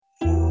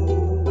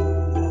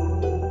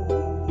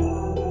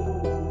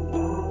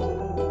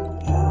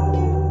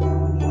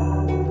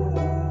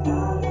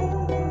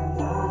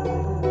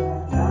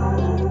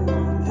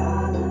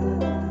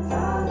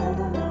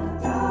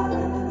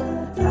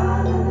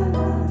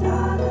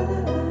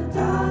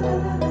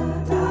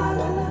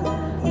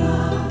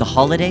The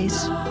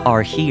holidays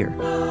are here,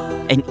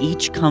 and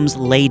each comes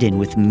laden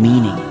with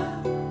meaning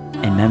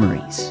and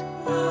memories.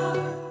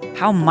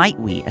 How might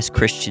we as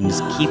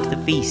Christians keep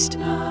the feast?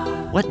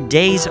 What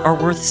days are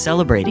worth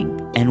celebrating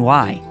and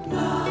why?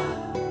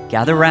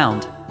 Gather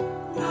round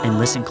and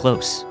listen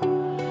close.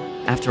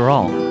 After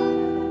all,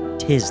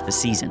 'tis the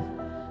season.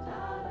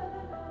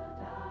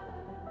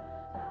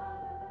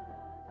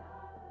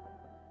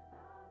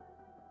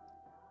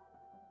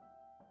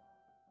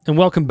 And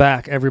welcome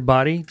back,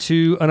 everybody,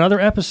 to another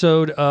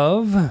episode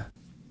of,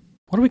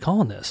 what are we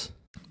calling this?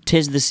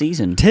 'Tis the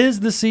season.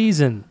 'Tis the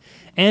season.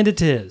 And it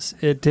is.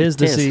 It is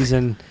the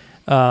season.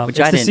 Which it's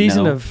I the didn't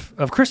season know.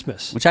 of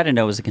Christmas. Which I didn't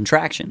know was a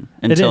contraction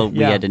until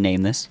we had to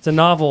name this. It's a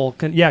novel,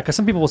 because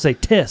some people will say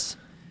tis.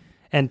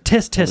 And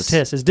tis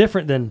is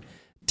different than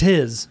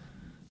tis,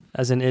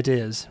 as in it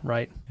is,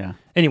 right? Yeah.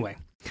 Anyway,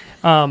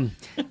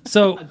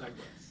 so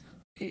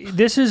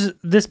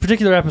this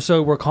particular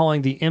episode we're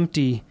calling The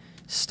Empty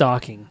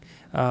Stocking.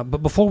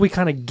 But before we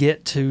kind of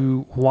get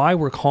to why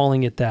we're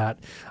calling it that,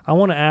 I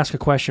want to ask a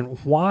question.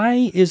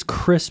 Why is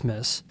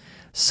Christmas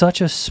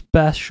such a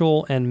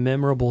special and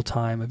memorable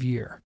time of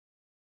year?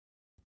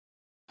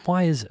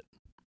 Why is it?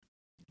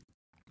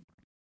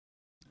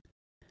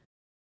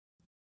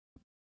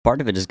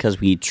 Part of it is because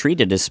we treat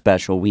it as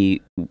special.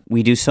 We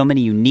do so many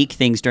unique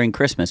things during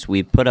Christmas.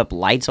 We put up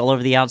lights all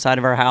over the outside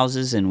of our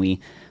houses, and we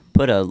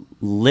put a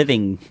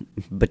living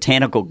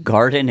botanical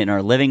garden in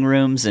our living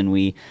rooms, and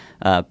we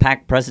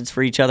pack presents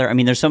for each other. I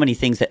mean, there's so many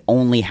things that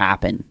only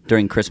happen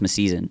during Christmas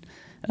season.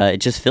 It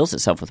just fills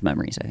itself with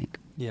memories, I think.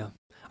 Yeah,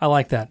 I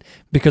like that,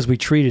 because we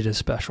treat it as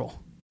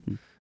special.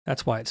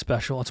 That's why it's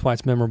special. That's why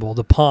it's memorable.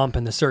 The pomp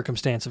and the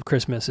circumstance of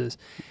Christmas is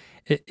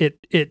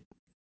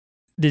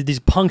these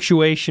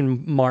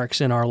punctuation marks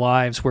in our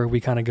lives where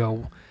we kind of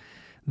go,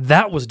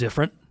 that was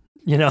different,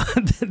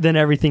 than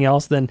everything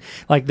else. Then,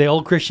 like the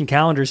old Christian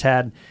calendars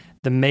had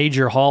the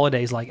major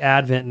holidays like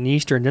Advent and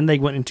Easter, and then they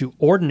went into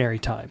ordinary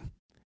time.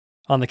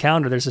 On the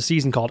calendar, there's a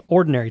season called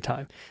ordinary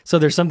time. So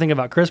there's something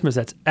about Christmas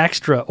that's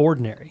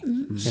extraordinary.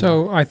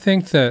 So I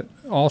think that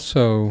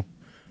also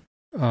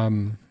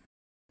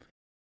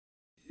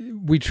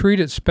we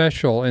treat it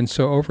special, and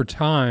so over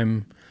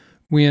time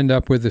we end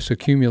up with this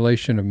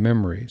accumulation of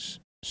memories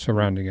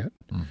surrounding it.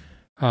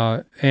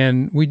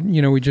 And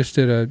we just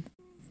did a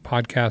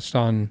podcast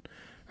on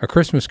A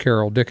Christmas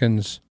Carol,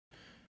 Dickens,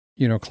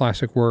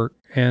 classic work,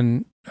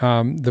 and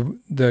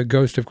the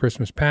Ghost of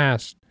Christmas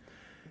Past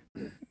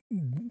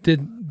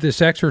did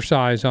this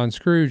exercise on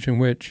Scrooge in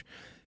which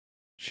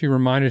she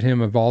reminded him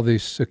of all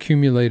these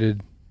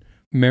accumulated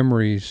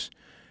memories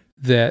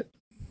that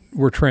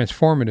were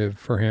transformative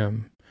for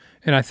him.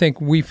 And I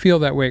think we feel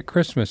that way at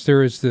Christmas.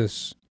 There's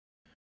this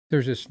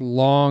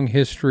long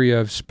history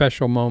of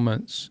special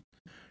moments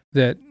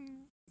that,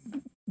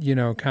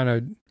 kind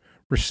of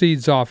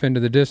recedes off into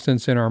the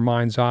distance in our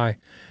mind's eye.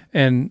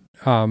 And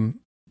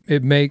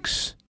it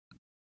makes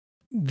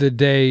the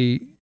day,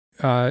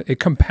 it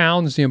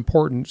compounds the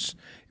importance,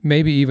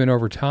 maybe even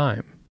over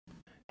time,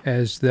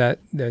 as that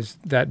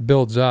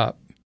builds up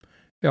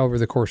over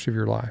the course of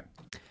your life.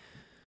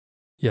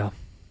 Yeah.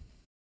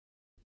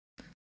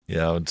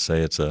 Yeah, I would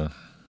say it's a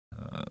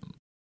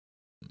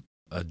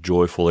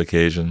joyful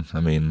occasion.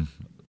 I mean,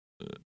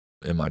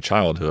 in my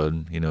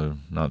childhood,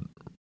 not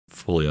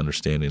fully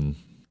understanding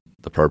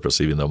the purpose,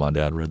 even though my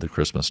dad read the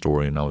Christmas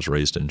story and I was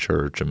raised in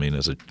church. I mean,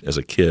 as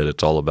a kid,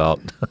 it's all about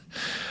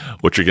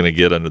what you're going to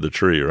get under the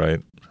tree,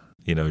 right?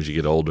 As you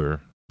get older,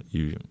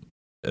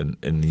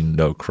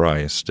 and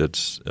Christ,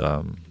 it's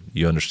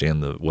you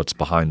understand what's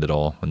behind it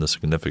all and the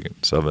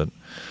significance of it.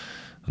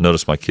 I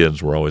noticed my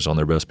kids were always on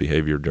their best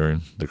behavior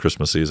during the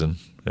Christmas season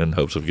in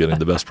hopes of getting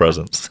the best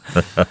presents.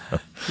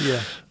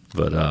 Yeah.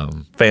 But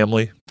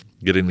family,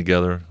 getting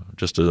together,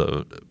 just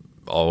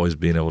always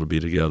being able to be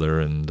together.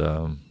 And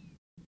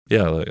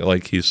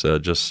like you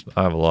said,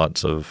 I have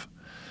lots of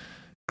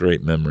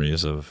great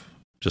memories of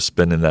just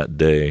spending that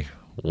day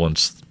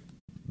once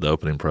the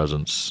opening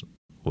presents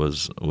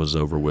was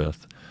over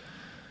with.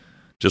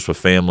 Just with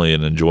family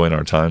and enjoying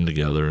our time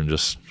together and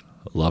just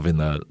loving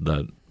that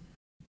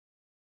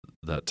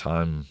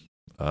time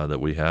that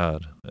we had,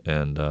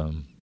 and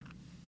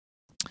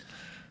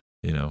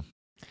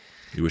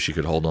you wish you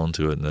could hold on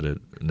to it and that it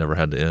never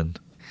had to end.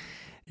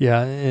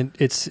 Yeah, and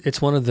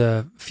it's one of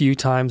the few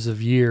times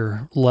of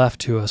year left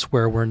to us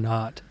where we're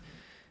not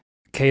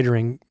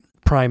catering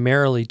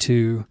primarily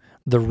to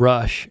the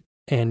rush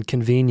and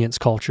convenience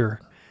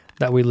culture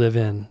that we live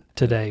in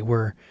today,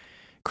 where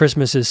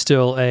Christmas is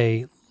still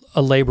a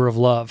labor of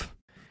love.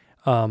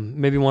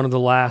 Maybe one of the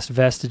last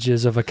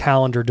vestiges of a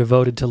calendar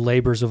devoted to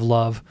labors of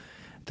love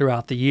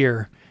throughout the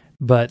year.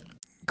 But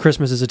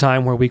Christmas is a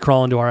time where we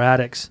crawl into our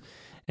attics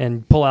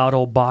and pull out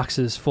old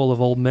boxes full of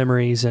old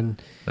memories,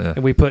 and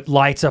we put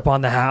lights up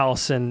on the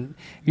house, and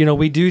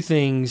we do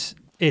things.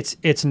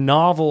 It's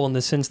novel in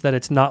the sense that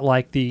it's not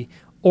like the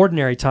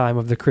ordinary time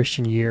of the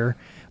Christian year,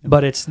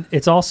 but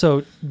it's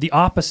also the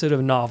opposite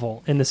of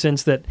novel in the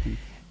sense that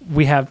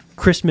we have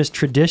Christmas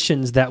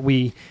traditions that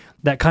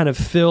kind of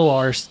fill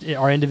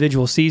our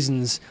individual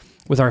seasons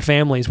with our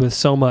families with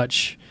so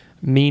much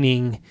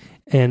meaning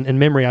and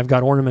memory. I've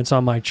got ornaments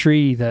on my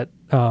tree that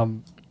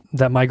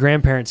my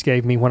grandparents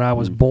gave me when I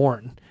was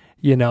born.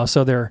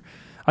 So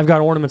I've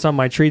got ornaments on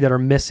my tree that are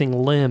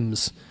missing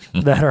limbs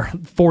that are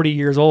 40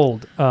 years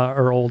old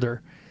or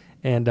older,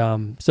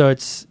 and so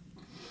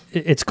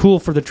it's cool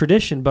for the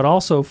tradition, but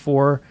also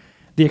for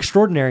the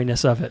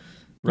extraordinariness of it.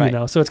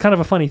 Right. So it's kind of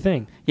a funny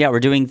thing. Yeah,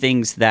 we're doing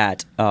things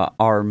that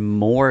are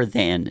more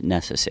than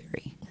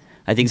necessary.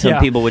 I think some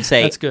people would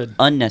say that's good.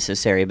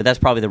 Unnecessary, but that's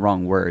probably the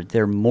wrong word.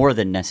 They're more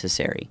than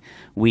necessary.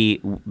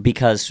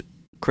 Because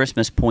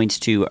Christmas points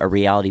to a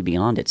reality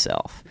beyond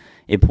itself.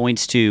 It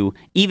points to,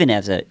 even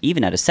at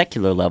a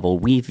secular level,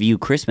 we view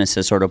Christmas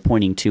as sort of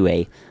pointing to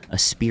a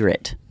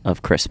spirit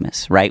of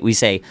Christmas, right? We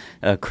say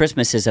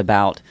Christmas is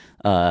about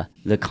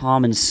the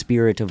common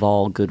spirit of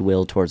all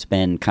goodwill towards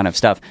men kind of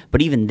stuff.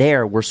 But even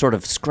there, we're sort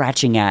of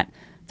scratching at,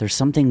 there's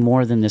something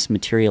more than this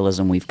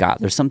materialism we've got.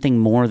 There's something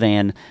more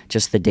than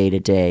just the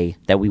day-to-day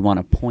that we want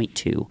to point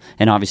to.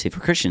 And obviously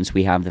for Christians,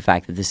 we have the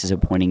fact that this is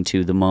pointing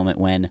to the moment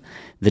when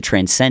the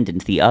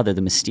transcendent, the other,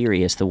 the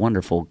mysterious, the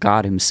wonderful,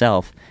 God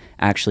himself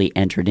actually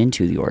entered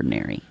into the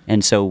ordinary.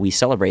 And so we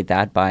celebrate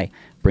that by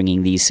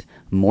bringing these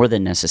more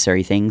than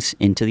necessary things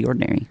into the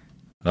ordinary.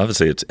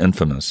 Obviously, it's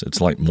infamous. It's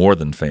like more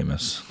than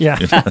famous. Yeah,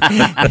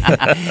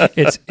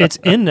 it's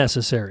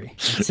unnecessary.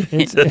 It's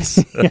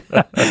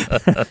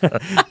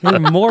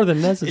more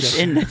than necessary. It's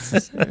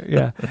unnecessary.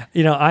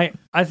 Yeah,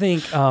 I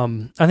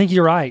think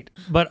you're right.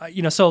 But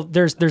so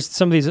there's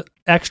some of these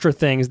extra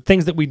things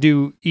that we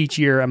do each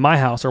year at my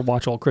house are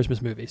watch old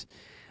Christmas movies.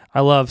 I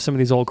love some of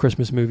these old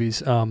Christmas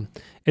movies.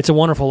 It's a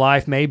Wonderful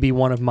Life may be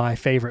one of my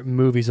favorite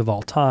movies of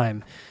all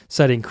time,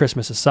 setting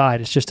Christmas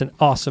aside. It's just an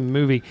awesome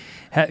movie.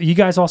 Have you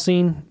guys all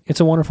seen It's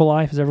a Wonderful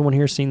Life? Has everyone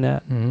here seen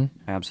that? Mm-hmm.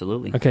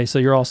 Absolutely. Okay, so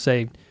you're all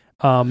saved.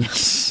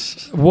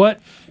 What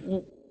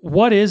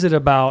is it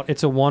about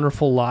It's a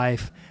Wonderful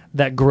Life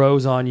that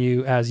grows on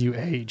you as you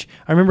age?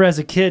 I remember as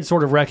a kid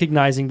sort of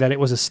recognizing that it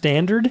was a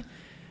standard,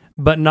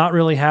 but not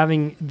really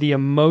having the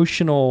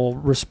emotional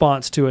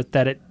response to it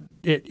that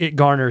it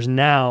garners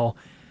now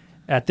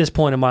at this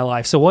point in my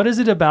life. So what is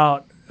it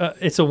about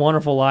It's a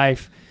Wonderful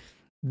Life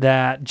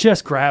that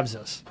just grabs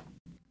us?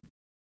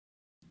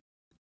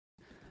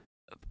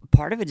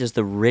 Part of it is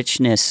the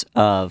richness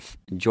of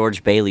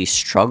George Bailey's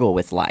struggle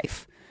with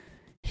life.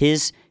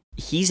 He's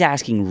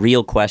asking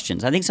real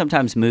questions. I think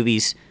sometimes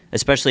movies,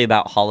 especially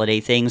about holiday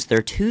things,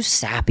 they're too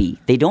sappy.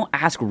 They don't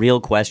ask real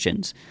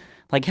questions.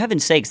 Like,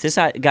 heaven's sakes, this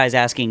guy's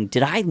asking,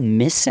 did I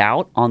miss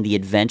out on the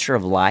adventure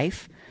of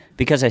life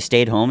because I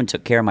stayed home and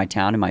took care of my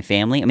town and my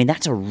family? I mean,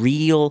 that's a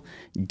real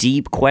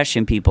deep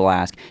question people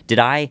ask. Did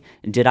I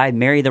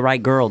marry the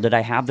right girl? Did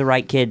I have the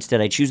right kids? Did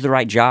I choose the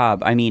right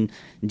job? I mean,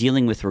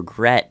 dealing with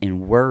regret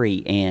and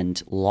worry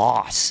and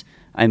loss.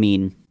 I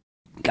mean,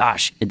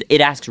 gosh,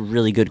 it asks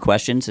really good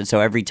questions. And so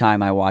every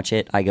time I watch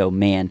it, I go,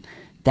 man,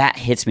 that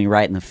hits me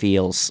right in the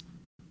feels.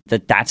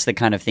 That's the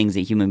kind of things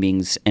that human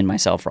beings and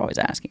myself are always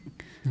asking.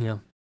 Yeah.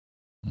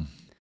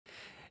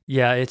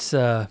 Yeah, it's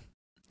not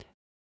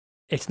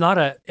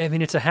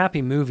it's a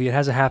happy movie. It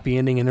has a happy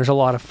ending, and there's a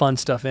lot of fun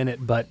stuff in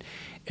it, but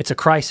it's a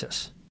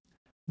crisis.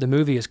 The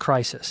movie is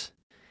Crisis.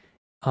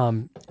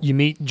 You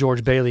meet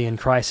George Bailey in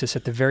Crisis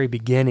at the very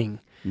beginning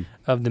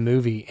of the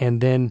movie, and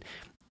then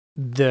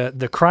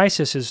the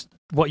crisis is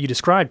what you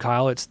described,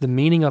 Kyle. It's the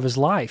meaning of his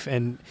life,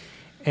 and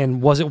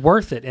was it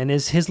worth it? And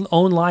is his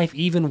own life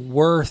even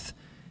worth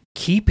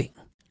keeping?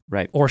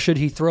 Right. Or should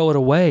he throw it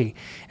away?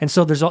 And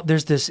so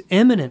there's this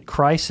imminent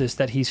crisis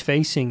that he's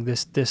facing,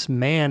 this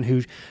man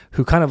who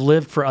kind of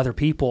lived for other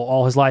people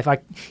all his life.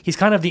 He's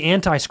kind of the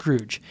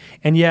anti-Scrooge,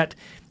 and yet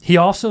he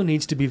also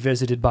needs to be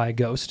visited by a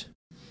ghost.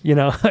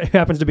 It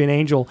happens to be an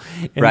angel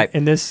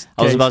in this case.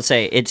 I was about to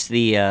say, it's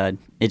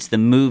the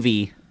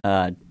movie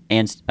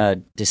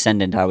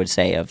descendant, I would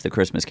say, of the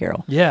Christmas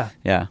Carol. Yeah.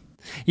 Yeah.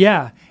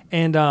 Yeah.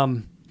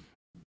 And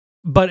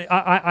but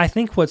I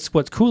think what's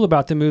cool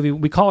about the movie,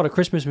 we call it a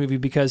Christmas movie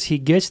because he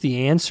gets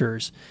the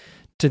answers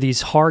to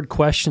these hard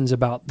questions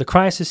about the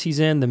crisis he's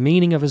in, the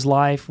meaning of his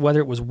life,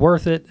 whether it was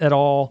worth it at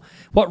all,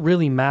 what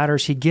really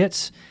matters. He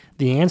gets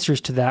the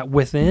answers to that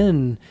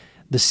within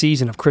the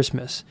season of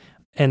Christmas,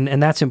 and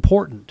that's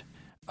important.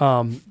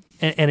 And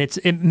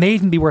it may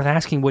even be worth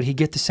asking, would he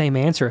get the same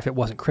answer if it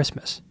wasn't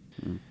Christmas?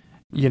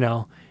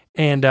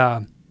 And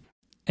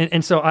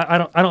so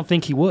I don't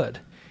think he would.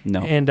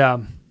 No.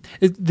 And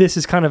this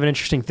is kind of an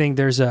interesting thing.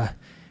 There's a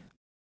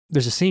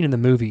scene in the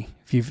movie,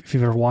 if you've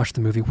ever watched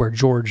the movie, where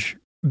George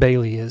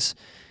Bailey is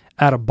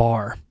at a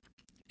bar,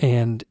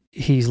 and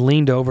he's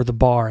leaned over the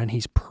bar and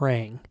he's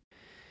praying,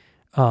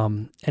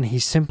 and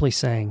he's simply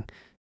saying,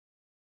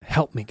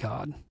 "Help me,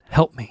 God,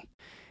 help me."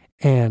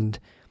 And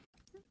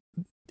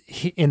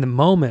in the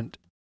moment,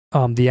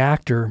 the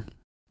actor,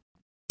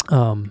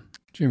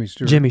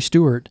 Jimmy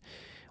Stewart,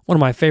 one of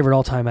my favorite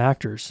all-time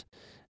actors,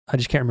 I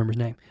just can't remember his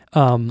name.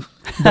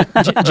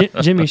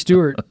 But Jimmy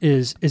Stewart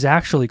is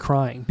actually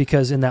crying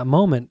because in that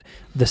moment,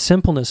 the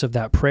simpleness of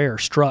that prayer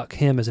struck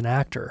him as an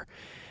actor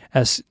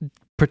as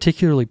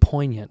particularly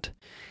poignant.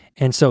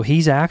 And so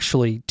he's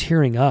actually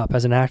tearing up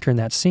as an actor in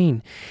that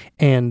scene.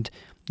 And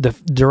the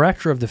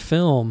director of the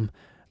film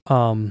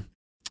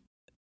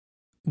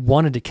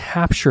wanted to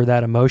capture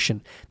that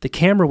emotion. The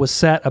camera was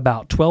set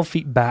about 12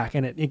 feet back,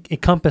 and it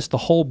encompassed the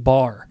whole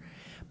bar.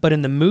 But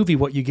in the movie,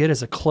 what you get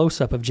is a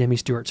close-up of Jimmy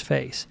Stewart's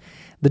face.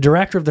 The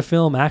director of the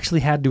film actually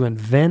had to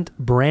invent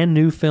brand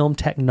new film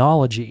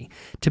technology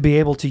to be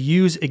able to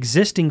use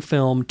existing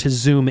film to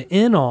zoom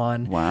in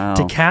on,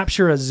 to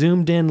capture a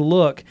zoomed-in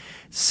look,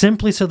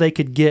 simply so they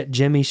could get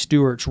Jimmy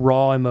Stewart's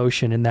raw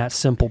emotion in that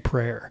simple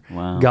prayer.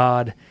 Wow.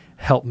 God,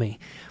 help me.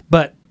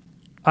 But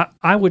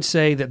I would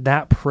say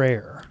that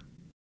prayer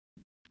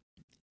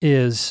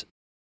is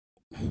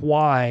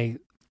why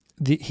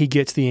he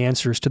gets the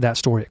answers to that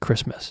story at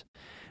Christmas.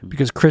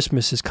 Because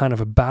Christmas is kind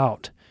of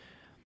about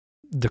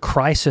the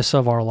crisis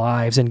of our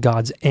lives and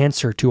God's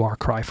answer to our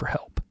cry for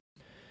help.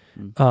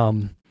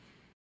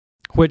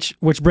 Which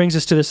brings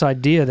us to this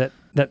idea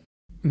that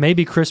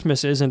maybe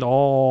Christmas isn't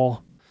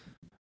all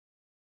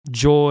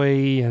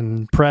joy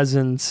and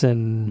presents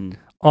and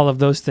all of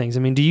those things.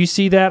 I mean, do you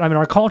see that? I mean,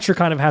 our culture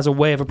kind of has a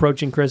way of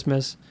approaching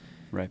Christmas,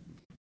 right?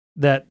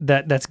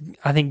 That's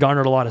I think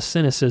garnered a lot of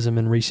cynicism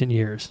in recent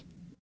years.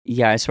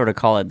 Yeah, I sort of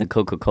call it the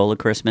Coca-Cola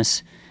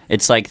Christmas.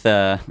 It's like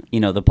the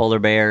polar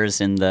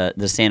bears and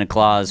the Santa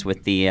Claus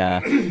with the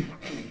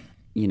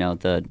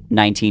the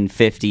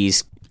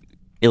 1950s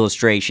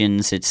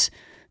illustrations. It's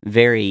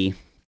very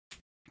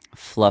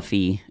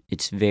fluffy.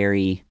 It's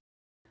very,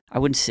 I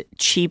wouldn't say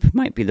cheap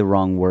might be the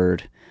wrong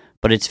word,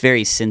 but it's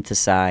very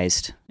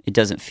synthesized. It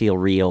doesn't feel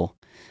real.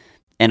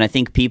 And I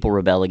think people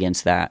rebel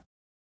against that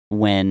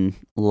when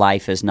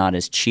life is not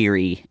as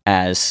cheery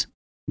as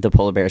the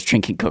polar bears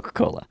drinking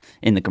Coca-Cola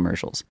in the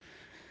commercials.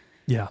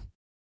 Yeah.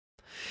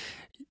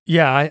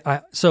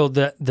 Yeah, so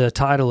the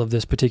title of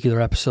this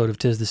particular episode of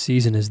 'Tis the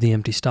Season is The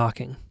Empty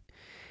Stocking.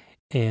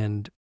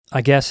 And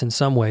I guess in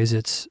some ways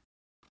it's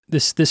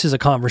this is a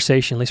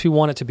conversation, at least we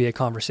want it to be a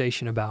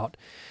conversation about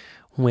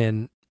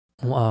when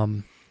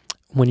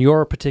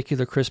your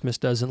particular Christmas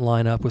doesn't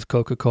line up with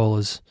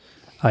Coca-Cola's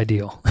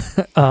ideal.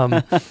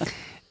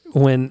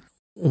 When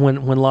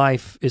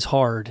life is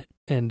hard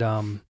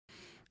and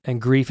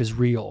grief is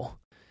real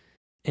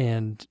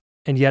and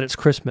yet it's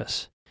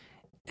Christmas.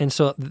 And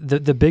so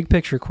the big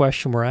picture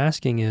question we're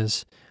asking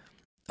is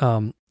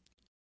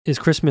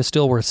Christmas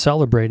still worth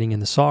celebrating in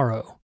the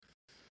sorrow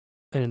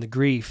and in the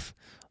grief?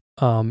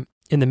 In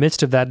the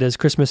midst of that, does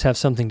Christmas have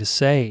something to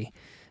say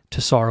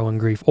to sorrow and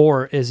grief,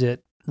 or is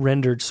it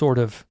rendered sort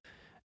of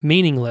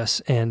meaningless?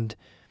 And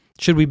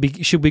should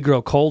we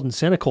grow cold and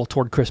cynical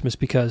toward Christmas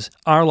because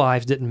our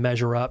lives didn't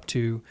measure up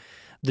to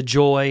the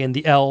joy and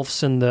the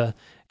elves and the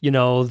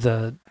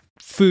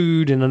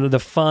food and the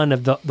fun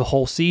of the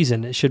whole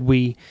season? Should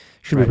we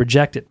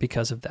reject it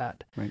because of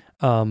that? Right.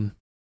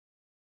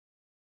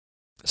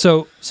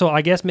 So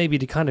I guess maybe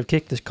to kind of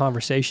kick this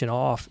conversation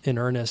off in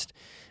earnest,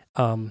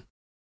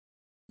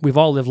 we've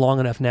all lived long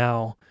enough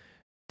now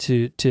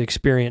to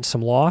experience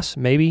some loss,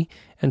 maybe.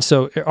 And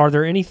so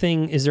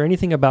is there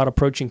anything about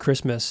approaching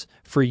Christmas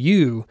for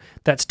you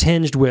that's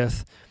tinged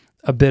with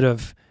a bit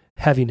of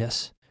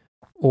heaviness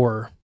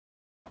or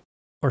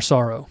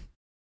sorrow?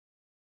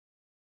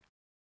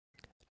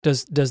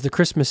 Does the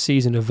Christmas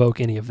season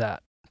evoke any of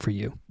that for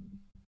you?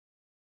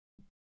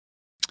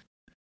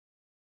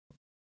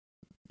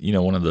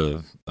 One of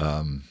the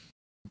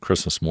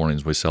Christmas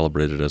mornings we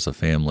celebrated as a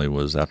family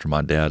was after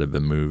my dad had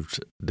been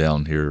moved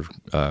down here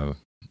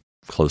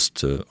close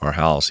to our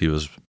house. He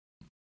was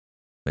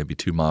maybe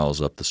 2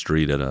 miles up the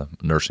street at a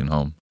nursing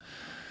home.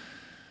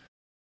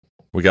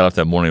 We got up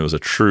that morning. It was a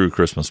true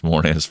Christmas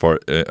morning as far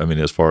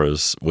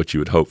as what you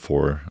would hope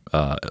for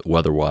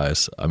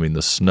weather-wise. I mean,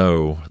 the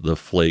snow, the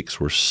flakes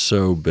were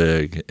so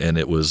big, and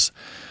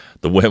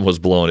the wind was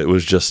blowing. It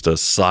was just a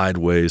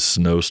sideways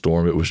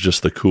snowstorm. It was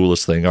just the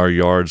coolest thing. Our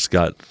yards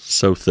got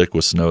so thick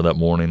with snow that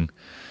morning.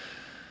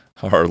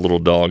 Our little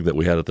dog that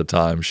we had at the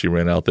time, she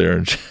ran out there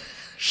and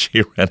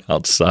she ran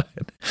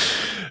outside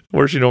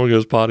where she normally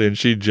goes potty, and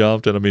she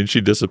jumped, and she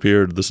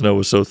disappeared. The snow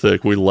was so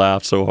thick. We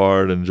laughed so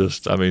hard and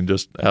just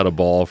had a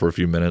ball for a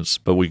few minutes.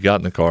 But we got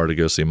in the car to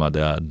go see my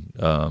dad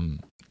because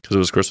it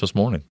was Christmas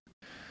morning.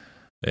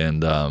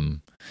 And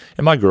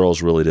my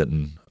girls really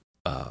didn't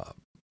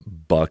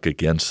buck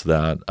against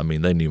that. I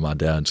mean, they knew my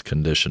dad's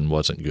condition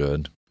wasn't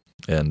good.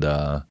 And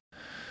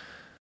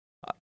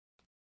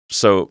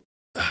so,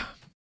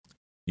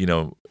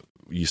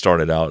 you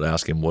started out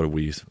asking, what do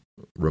we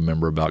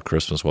remember about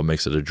Christmas? What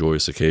makes it a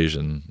joyous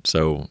occasion?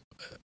 So,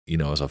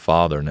 as a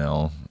father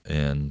now,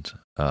 and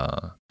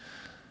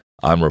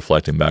I'm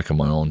reflecting back on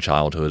my own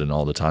childhood and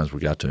all the times we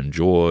got to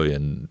enjoy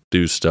and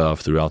do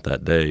stuff throughout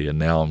that day. And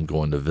now I'm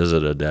going to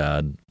visit a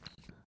dad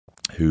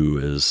who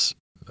is,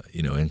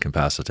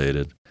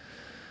 incapacitated.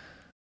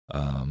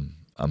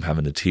 I'm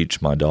having to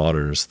teach my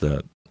daughters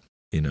that,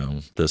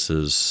 this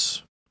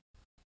is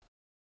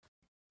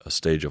a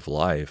stage of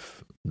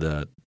life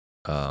that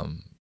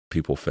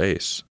people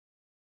face,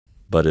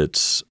 but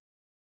it's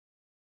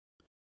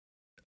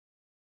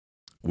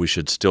we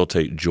should still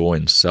take joy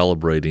in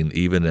celebrating,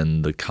 even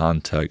in the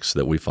context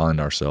that we find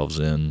ourselves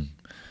in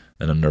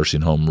a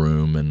nursing home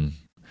room, and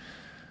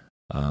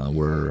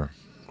where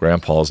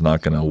Grandpa's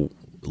not going to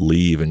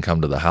leave and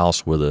come to the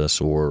house with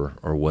us or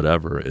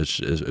whatever.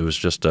 It was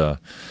just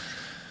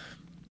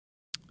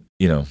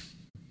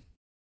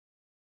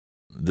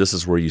this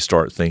is where you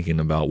start thinking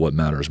about what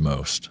matters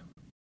most,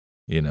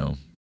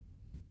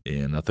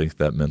 and I think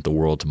that meant the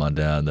world to my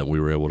dad that we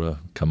were able to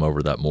come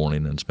over that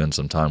morning and spend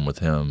some time with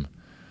him.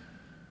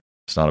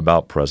 It's not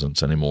about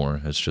presents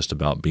anymore. It's just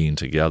about being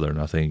together.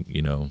 And I think,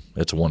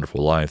 It's a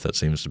Wonderful Life, that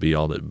seems to be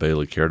all that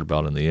Bailey cared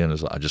about in the end,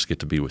 is I just get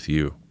to be with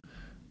you.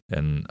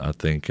 And I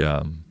think,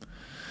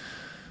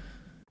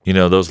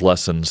 those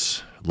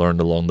lessons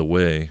learned along the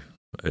way,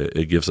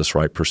 it gives us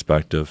right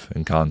perspective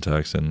and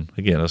context. And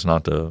again, it's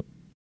not to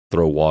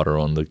throw water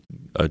on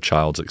a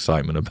child's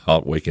excitement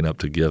about waking up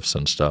to gifts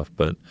and stuff,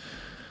 but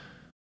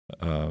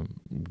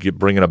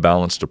bringing a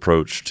balanced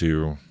approach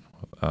to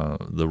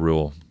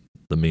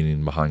the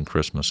meaning behind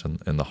Christmas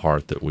and the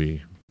heart that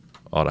we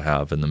ought to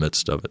have in the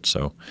midst of it.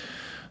 So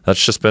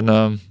that's just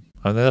been,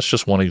 that's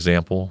just one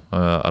example.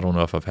 I don't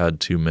know if I've had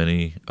too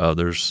many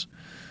others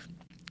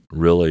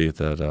really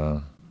that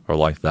are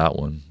like that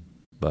one,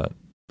 but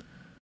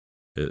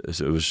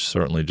it was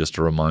certainly just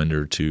a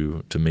reminder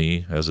to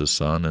me as his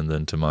son, and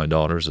then to my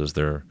daughters as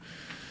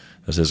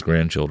his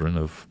grandchildren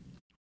of,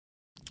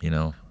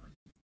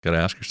 got to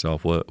ask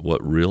yourself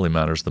what really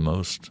matters the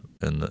most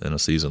in a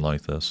season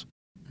like this.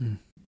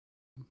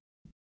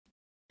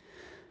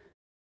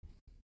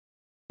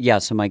 Yeah,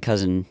 so my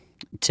cousin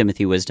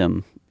Timothy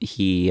Wisdom,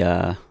 he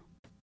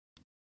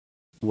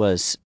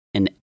was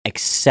an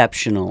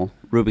exceptional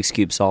Rubik's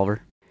Cube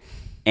solver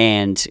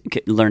and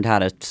learned how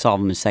to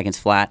solve them in seconds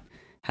flat,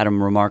 had a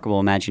remarkable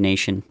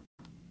imagination,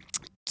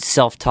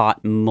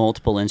 self-taught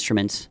multiple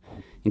instruments,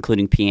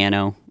 including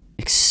piano,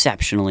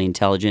 exceptionally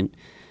intelligent,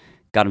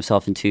 got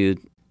himself into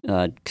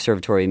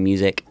Conservatory of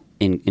Music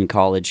in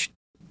college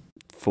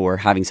for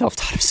having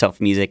self-taught himself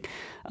music,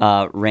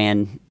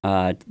 ran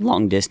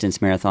long-distance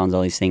marathons,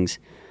 all these things.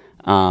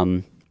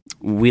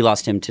 We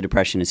lost him to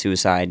depression and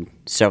suicide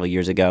several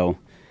years ago,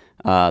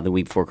 the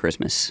week before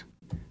Christmas.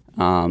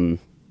 And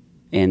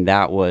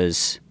that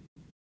was...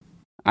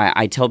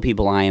 I tell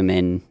people I am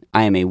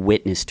a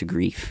witness to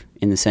grief,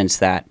 in the sense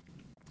that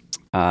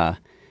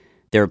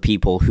there are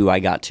people who I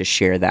got to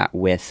share that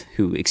with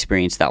who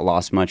experienced that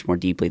loss much more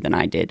deeply than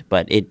I did.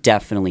 But it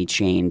definitely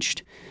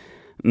changed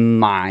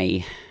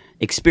my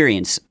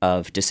experience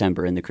of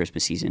December and the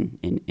Christmas season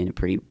in a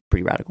pretty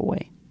radical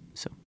way.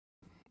 So,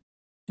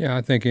 yeah,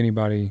 I think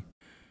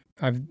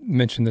I've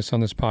mentioned this on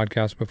this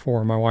podcast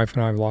before. My wife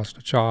and I have lost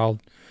a child.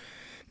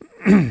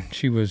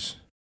 She was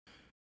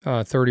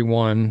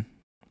 31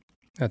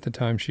 at the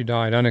time she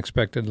died,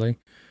 unexpectedly,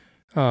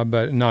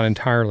 but not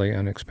entirely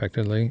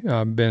unexpectedly.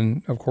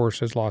 Ben, of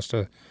course, has lost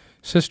a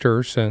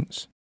sister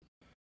since.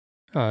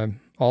 All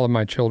of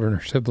my children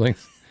are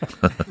siblings.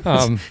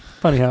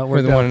 Funny how it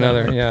worked with out. one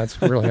another. Yeah,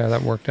 it's really how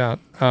that worked out.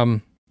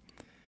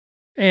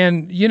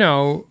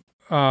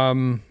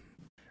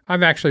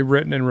 I've actually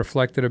written and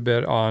reflected a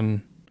bit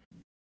on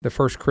the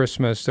first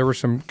Christmas. There were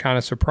some kind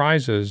of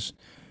surprises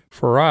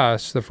for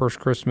us the first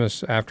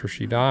Christmas after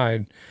she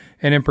died.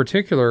 And in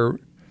particular,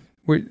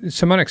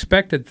 some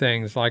unexpected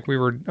things, like we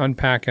were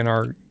unpacking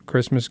our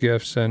Christmas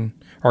gifts and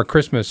our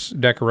Christmas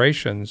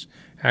decorations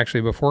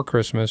actually before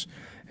Christmas.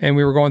 And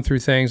we were going through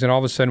things, and all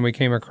of a sudden we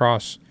came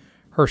across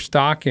her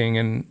stocking,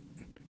 and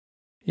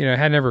it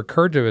had never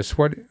occurred to us,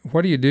 what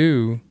do you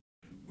do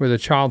with a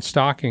child's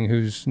stocking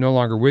who's no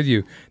longer with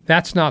you?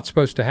 That's not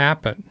supposed to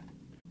happen.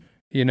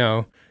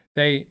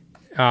 They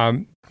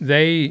don't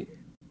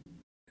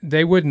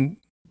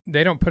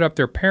put up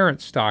their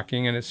parents'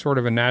 stocking, and it's sort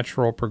of a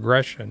natural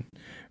progression,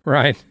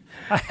 right?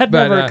 It had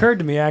never occurred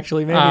to me,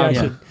 actually. Maybe I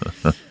should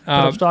put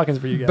up stockings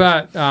for you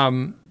guys.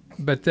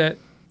 But that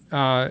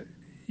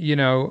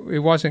it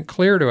wasn't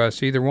clear to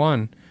us, either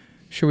one.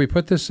 Should we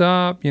put this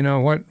up? We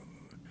don't want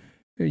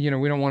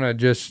to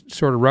just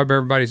sort of rub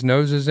everybody's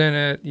noses in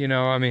it.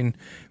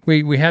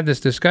 We had this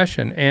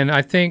discussion, and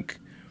I think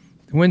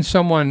when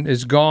someone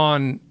is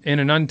gone in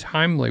an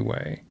untimely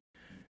way,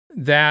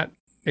 that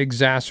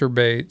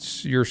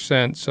exacerbates your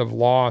sense of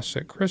loss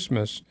at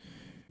Christmas,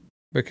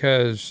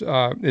 because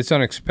it's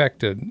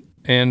unexpected.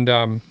 And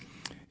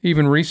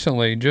even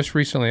just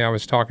recently, I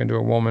was talking to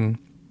a woman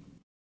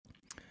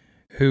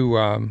who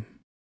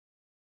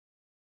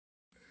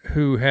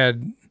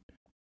had,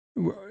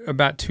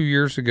 about 2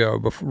 years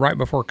ago, right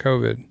before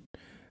COVID,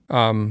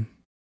 right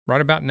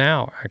about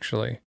now,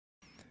 actually,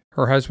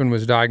 her husband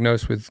was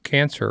diagnosed with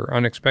cancer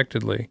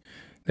unexpectedly.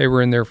 They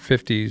were in their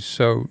 50s,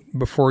 so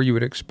before you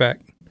would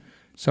expect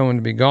someone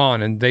to be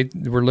gone, and they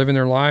were living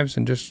their lives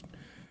and just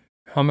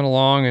humming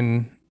along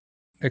and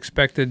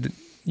expected,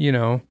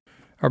 a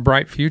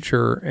bright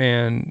future.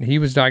 And he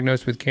was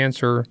diagnosed with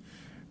cancer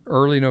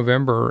early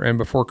November, and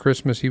before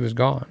Christmas he was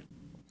gone.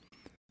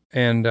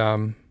 And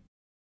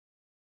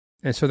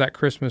so that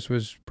Christmas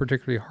was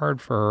particularly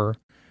hard for her,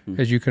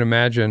 as you can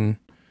imagine.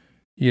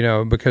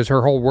 because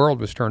her whole world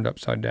was turned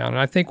upside down. And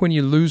I think when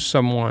you lose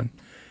someone,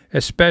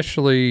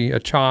 especially a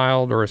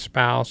child or a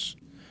spouse,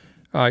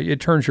 it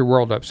turns your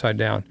world upside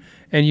down.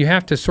 And you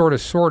have to sort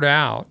of sort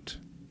out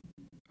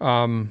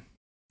how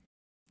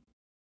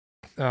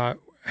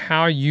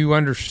you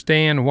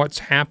understand what's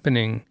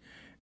happening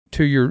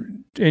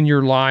in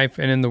your life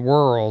and in the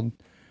world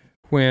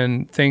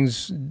when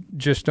things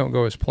just don't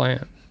go as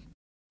planned.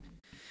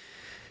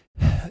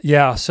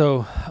 Yeah,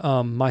 so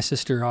my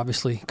sister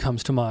obviously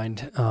comes to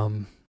mind.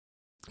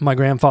 My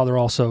grandfather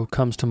also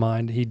comes to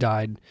mind. He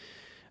died.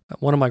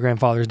 One of my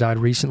grandfathers died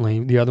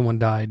recently. The other one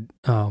died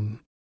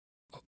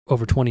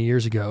over 20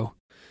 years ago.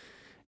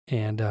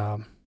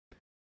 And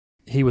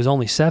he was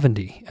only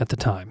 70 at the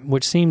time,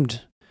 which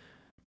seemed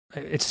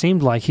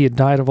like he had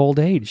died of old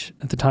age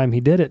at the time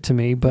he did it to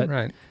me. But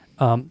right.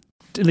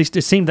 At least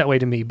it seemed that way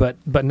to me. But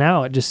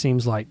now it just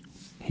seems like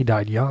he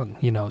died young.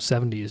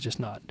 70 is just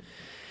not.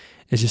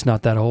 It's just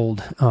not that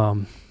old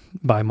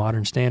by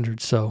modern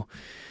standards. So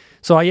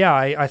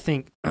I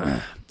think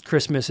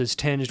Christmas is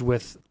tinged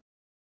with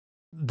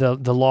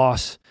the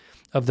loss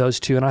of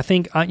those two. And I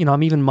think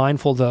I'm even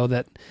mindful though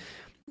that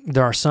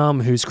there are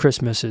some whose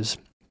Christmas is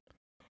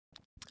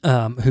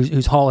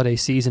whose holiday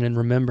season of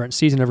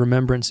remembrance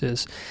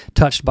is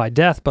touched by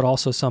death, but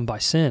also some by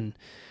sin.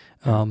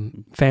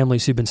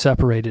 Families who've been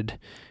separated,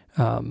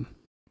 not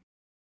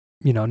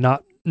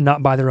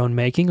by their own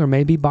making, or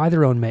maybe by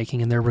their own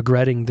making, and they're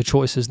regretting the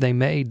choices they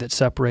made that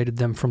separated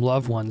them from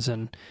loved ones.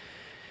 So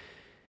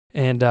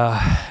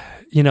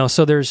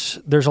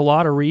there's a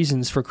lot of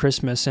reasons for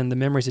Christmas and the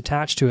memories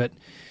attached to it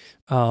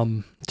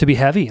to be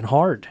heavy and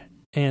hard.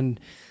 And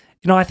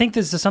I think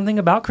there's something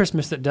about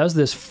Christmas that does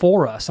this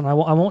for us, and I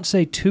won't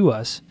say to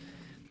us,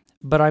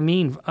 but I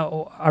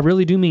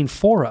really do mean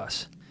for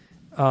us.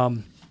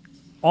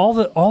 All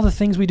the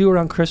things we do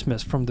around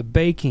Christmas, from the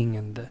baking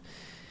and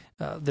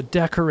the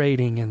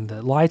decorating and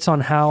the lights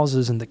on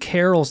houses and the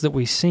carols that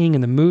we sing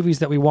and the movies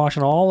that we watch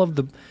and all of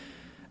the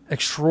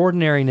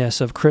extraordinariness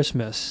of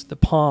Christmas, the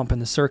pomp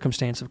and the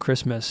circumstance of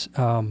Christmas,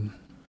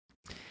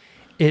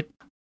 it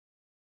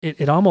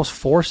almost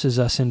forces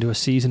us into a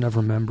season of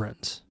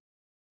remembrance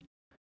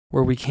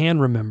where we can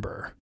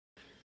remember.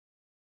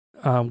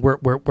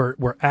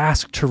 We're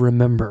asked to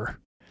remember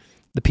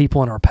the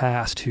people in our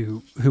past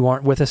who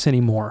aren't with us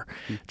anymore,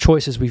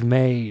 choices we've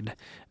made.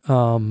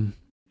 And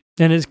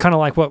it's kind of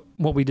like what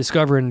we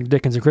discover in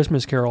Dickens' A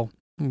Christmas Carol.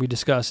 We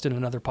discussed in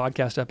another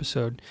podcast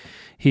episode.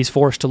 He's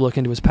forced to look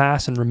into his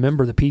past and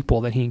remember the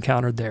people that he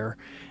encountered there,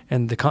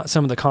 and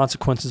some of the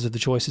consequences of the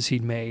choices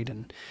he'd made,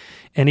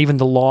 and even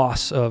the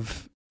loss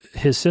of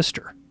his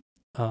sister.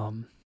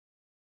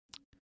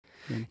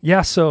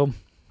 So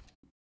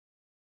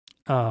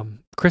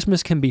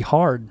Christmas can be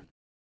hard.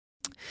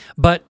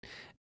 But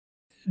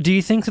do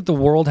you think that the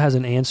world has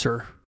an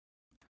answer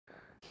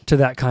to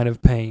that kind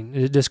of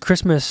pain? Does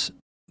Christmas,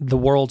 the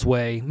world's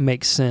way,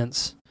 make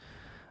sense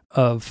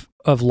of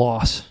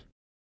loss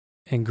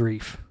and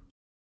grief?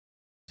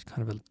 It's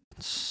kind of a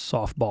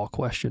softball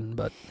question,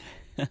 but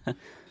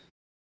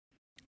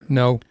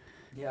no.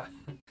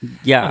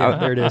 Yeah,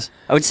 there it is.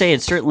 I would say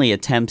it certainly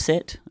attempts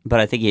it, but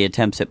I think he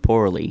attempts it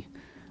poorly.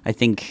 I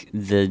think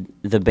the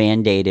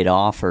Band-Aid it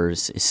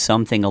offers is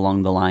something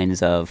along the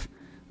lines of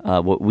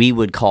what we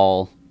would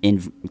call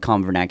in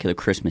common vernacular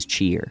Christmas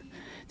cheer.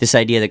 This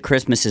idea that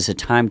Christmas is a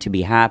time to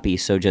be happy,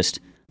 so just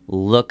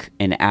look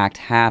and act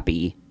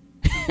happy,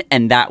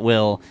 and that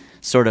will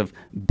sort of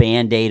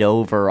Band-Aid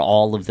over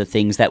all of the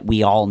things that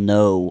we all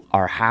know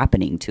are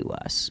happening to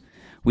us.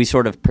 We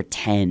sort of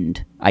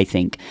pretend, I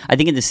think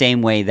in the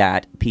same way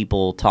that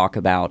people talk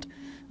about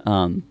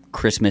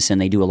Christmas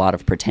and they do a lot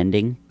of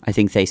pretending, I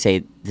think they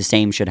say the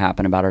same should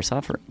happen about our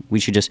suffering. We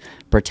should just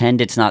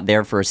pretend it's not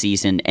there for a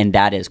season, and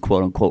that is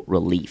quote-unquote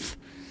relief.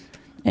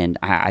 And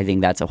I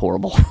think that's a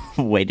horrible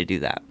way to do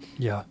that.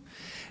 Yeah,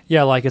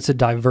 like it's a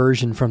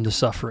diversion from the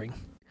suffering.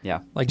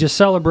 Yeah. Like just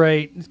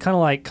celebrate. It's kind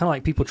of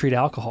like people treat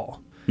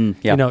alcohol.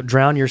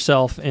 Drown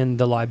yourself in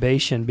the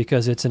libation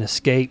because it's an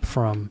escape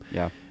from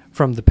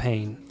the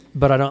pain.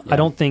 But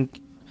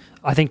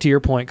I think to your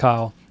point,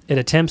 Kyle, it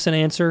attempts an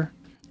answer.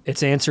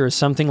 Its answer is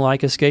something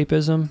like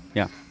escapism.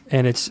 Yeah.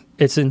 And it's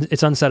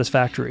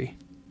unsatisfactory.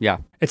 Yeah.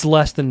 It's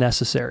less than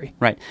necessary.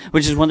 Right.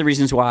 Which is one of the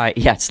reasons why,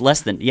 it's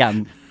less than,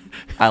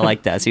 I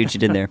like that. See what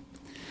you did there.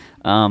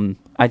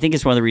 I think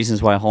it's one of the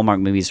reasons why Hallmark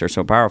movies are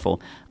so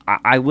powerful.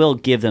 I will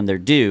give them their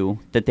due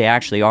that they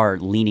actually are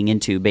leaning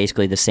into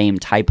basically the same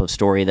type of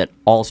story that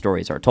all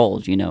stories are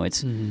told.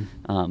 It's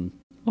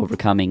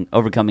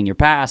overcoming your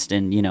past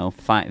and,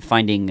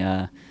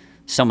 finding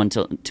someone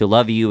to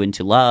love you and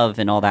to love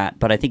and all that.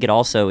 But I think it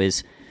also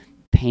is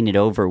painted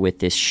over with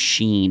this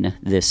sheen,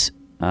 this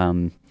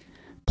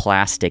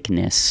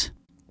plasticness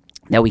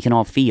that we can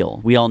all feel.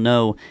 We all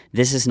know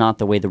this is not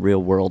the way the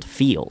real world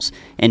feels.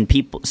 And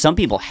some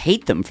people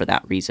hate them for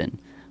that reason,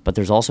 but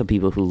there's also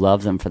people who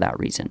love them for that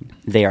reason.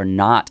 They are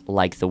not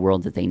like the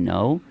world that they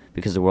know,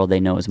 because the world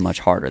they know is much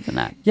harder than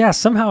that. Yeah,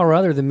 somehow or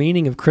other, the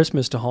meaning of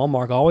Christmas to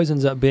Hallmark always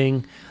ends up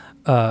being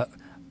a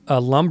a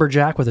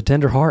lumberjack with a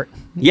tender heart.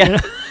 Yeah.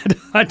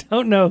 I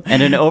don't know.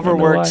 And an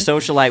overworked why.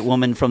 socialite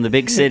woman from the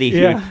big city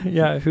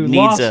who needs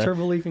lost a- her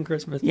belief in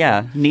Christmas.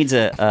 needs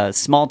a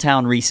small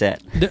town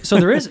reset. So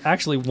there is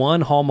actually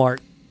one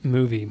Hallmark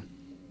movie.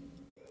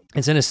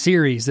 It's in a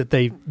series that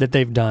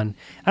they've done,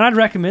 and I'd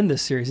recommend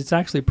this series. It's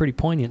actually a pretty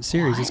poignant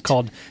series. It's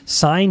called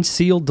Signed,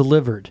 Sealed,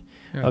 Delivered.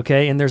 Yeah.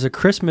 Okay, and there's a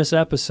Christmas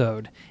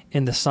episode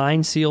in the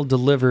Signed, Sealed,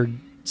 Delivered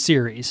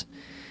series.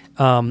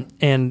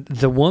 And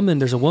there's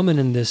a woman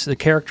in this, the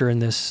character in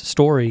this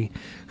story,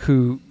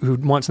 who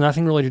wants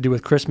nothing really to do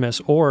with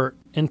Christmas, or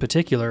in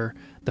particular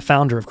the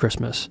founder of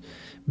Christmas,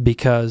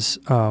 because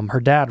her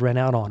dad ran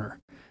out on her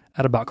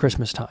at about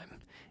Christmas time,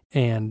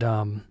 and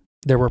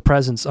there were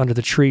presents under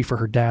the tree for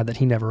her dad that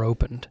he never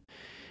opened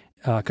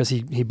because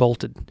he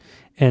bolted.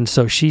 And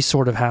so she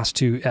sort of has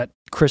to, at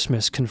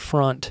Christmas,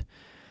 confront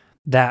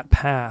that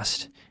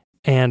past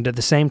and at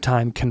the same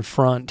time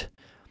confront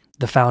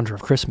the founder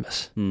of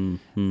Christmas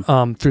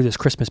through this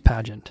Christmas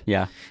pageant.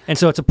 Yeah. And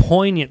so it's a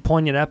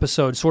poignant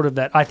episode, sort of,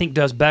 that I think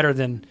does better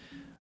than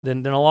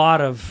a lot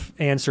of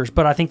answers.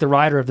 But I think the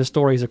writer of the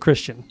story is a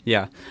Christian.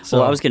 Yeah. So-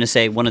 Well, I was going to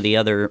say one of the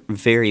other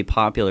very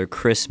popular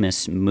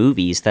Christmas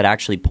movies that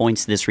actually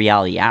points this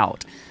reality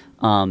out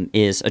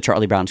is A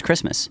Charlie Brown's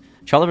Christmas.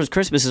 Charlie Brown's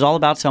Christmas is all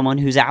about someone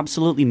who's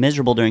absolutely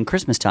miserable during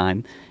Christmas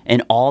time,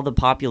 and all the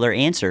popular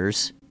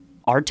answers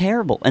are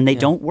terrible, and they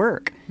don't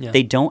work. Yeah.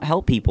 They don't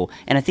help people.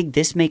 And I think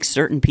this makes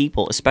certain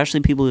people, especially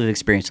people who've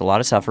experienced a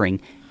lot of suffering,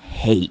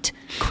 hate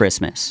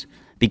Christmas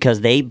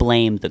because they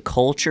blame the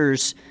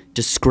culture's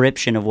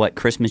description of what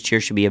Christmas cheer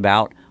should be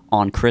about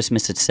on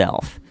Christmas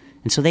itself.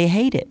 And so they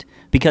hate it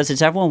because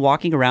it's everyone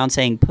walking around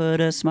saying,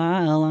 put a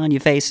smile on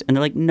your face. And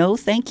they're like, no,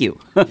 thank you.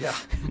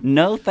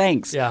 No,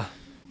 thanks. Yeah.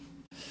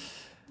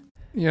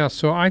 Yeah,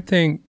 so I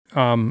think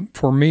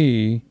for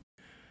me,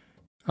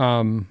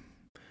 I'm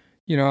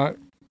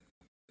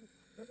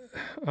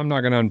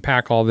not going to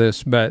unpack all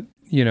this, but,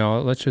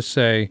 let's just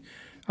say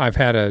I've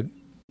had a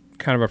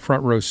kind of a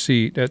front row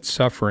seat at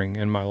suffering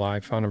in my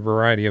life on a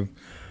variety of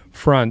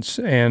fronts,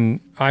 and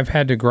I've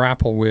had to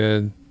grapple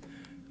with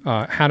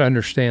how to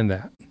understand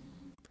that.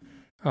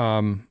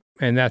 And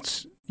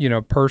that's,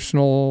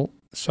 personal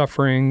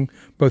suffering,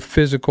 both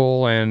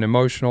physical and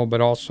emotional,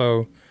 but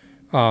also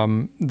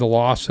the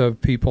loss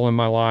of people in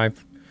my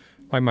life,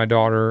 like my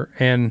daughter.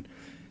 And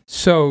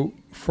so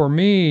for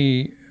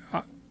me,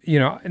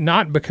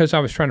 not because I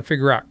was trying to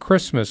figure out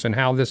Christmas and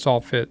how this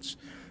all fits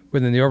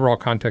within the overall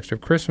context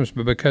of Christmas,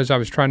 but because I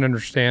was trying to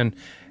understand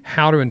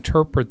how to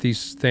interpret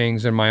these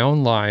things in my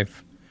own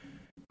life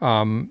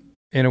in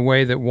a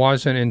way that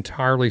wasn't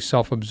entirely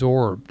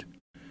self-absorbed.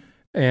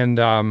 And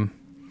I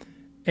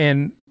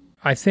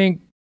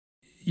think,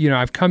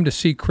 I've come to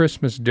see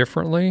Christmas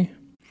differently,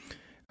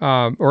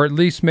 or at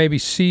least maybe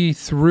see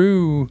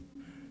through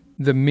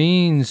the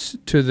means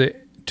to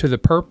the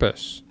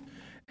purpose.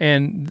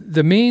 And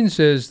the means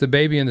is the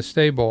baby in the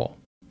stable,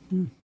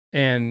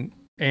 and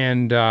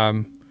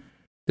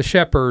the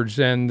shepherds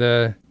and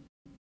the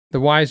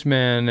wise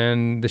men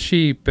and the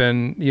sheep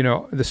and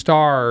the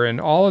star and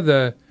all of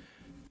the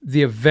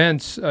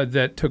events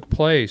that took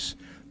place.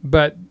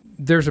 But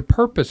there's a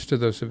purpose to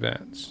those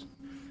events,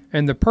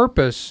 and the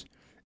purpose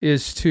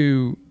is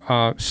to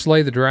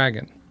slay the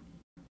dragon.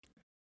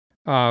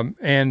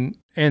 And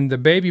the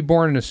baby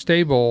born in a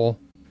stable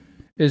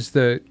is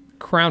the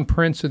crown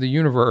prince of the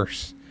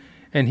universe,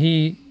 and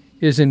he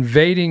is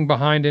invading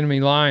behind enemy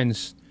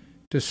lines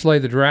to slay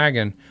the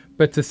dragon.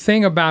 But the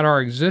thing about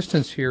our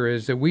existence here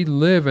is that we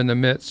live in the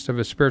midst of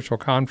a spiritual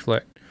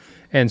conflict,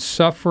 and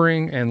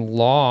suffering and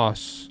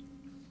loss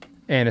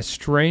and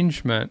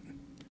estrangement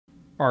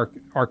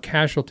are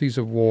casualties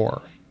of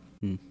war.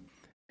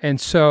 And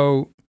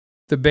so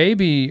the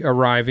baby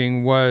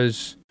arriving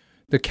was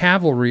the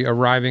cavalry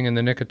arriving in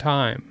the nick of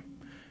time.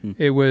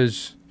 It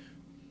was,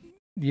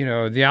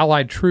 the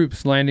Allied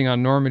troops landing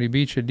on Normandy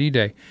Beach at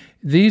D-Day.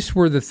 These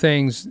were the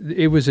things.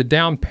 It was a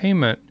down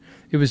payment.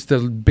 It was the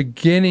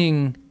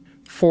beginning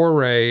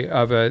foray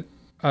of a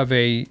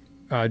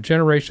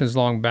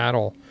generations-long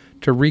battle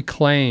to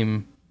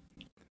reclaim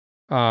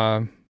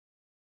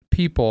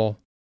people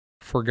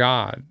for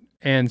God.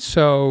 And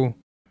so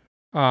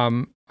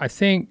I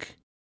think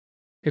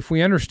if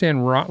we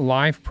understand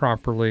life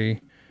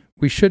properly,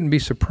 we shouldn't be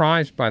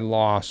surprised by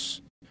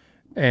loss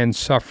and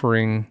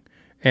suffering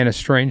and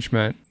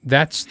estrangement.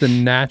 That's the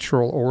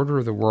natural order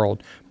of the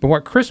world. But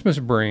what Christmas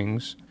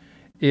brings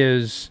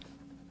is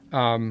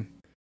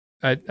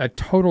a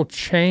total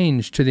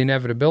change to the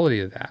inevitability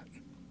of that,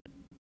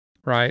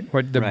 right?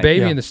 What the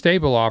baby in the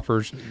stable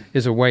offers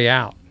is a way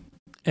out.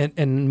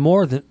 And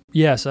more than,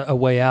 yes, a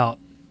way out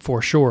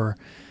for sure,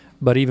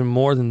 but even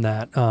more than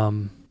that,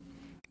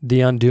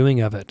 the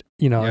undoing of it.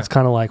 It's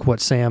kind of like what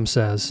Sam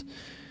says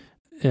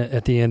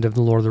at the end of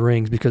The Lord of the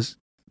Rings, because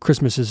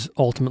Christmas is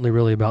ultimately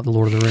really about the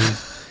Lord of the Rings.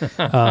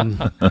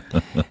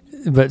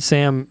 But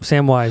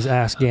Samwise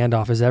asks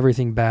Gandalf, is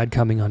everything bad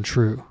coming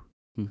untrue?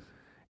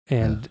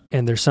 And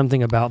there's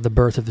something about the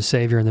birth of the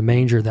Savior in the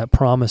manger that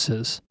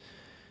promises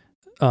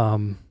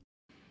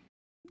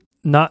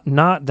not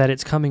that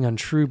it's coming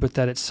untrue, but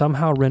that it's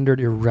somehow rendered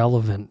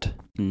irrelevant.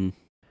 Mm.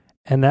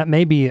 And that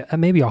may be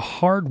a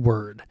hard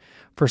word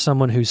for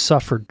someone who's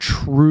suffered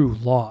true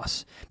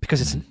loss,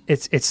 because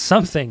it's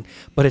something,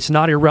 but it's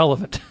not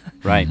irrelevant.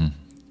 Right.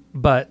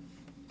 But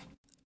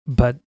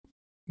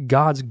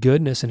God's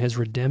goodness and his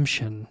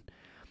redemption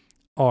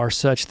are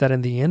such that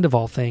in the end of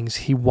all things,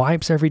 he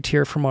wipes every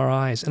tear from our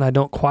eyes. And I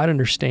don't quite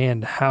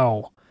understand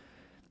how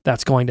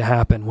that's going to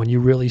happen when you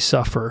really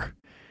suffer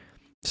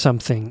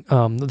something.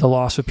 The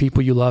loss of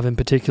people you love in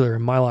particular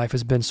in my life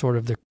has been sort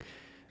of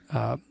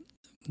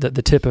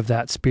the tip of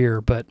that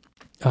spear. But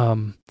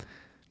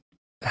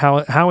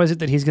how is it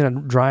that he's going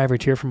to dry every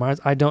tear from my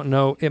eyes? I don't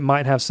know. It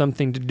might have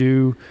something to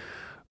do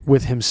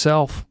with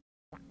himself,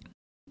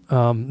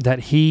 that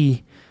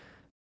he,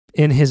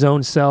 in his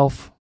own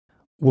self,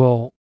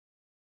 will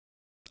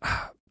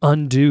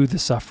undo the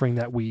suffering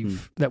that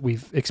we've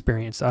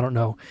experienced. I don't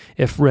know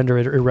if render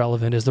it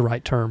irrelevant is the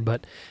right term,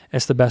 but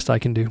it's the best I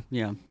can do.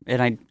 Yeah,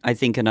 and I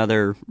think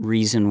another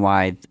reason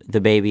why the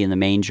baby in the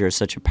manger is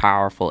such a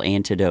powerful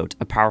antidote,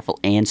 a powerful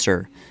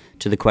answer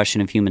to the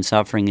question of human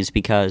suffering, is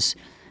because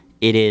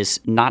it is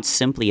not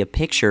simply a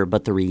picture,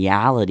 but the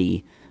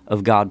reality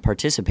of God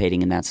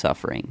participating in that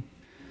suffering.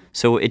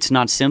 So it's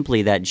not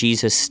simply that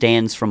Jesus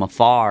stands from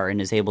afar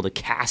and is able to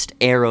cast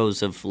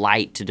arrows of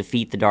light to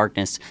defeat the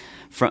darkness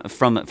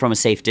from a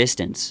safe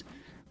distance,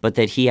 but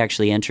that he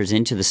actually enters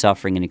into the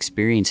suffering and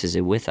experiences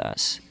it with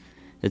us.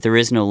 That there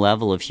is no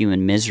level of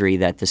human misery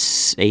that the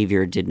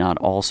Savior did not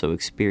also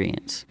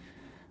experience.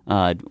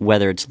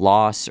 Whether it's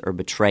loss or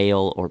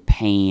betrayal or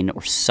pain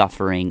or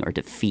suffering or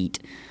defeat,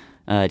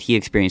 he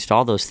experienced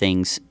all those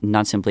things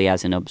not simply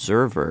as an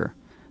observer,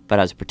 but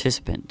as a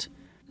participant.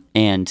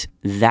 And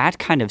that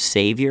kind of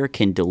Savior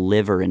can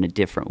deliver in a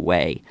different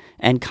way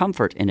and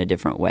comfort in a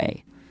different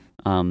way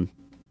than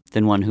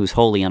one who's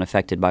wholly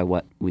unaffected by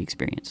what we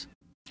experience.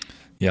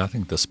 Yeah, I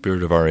think the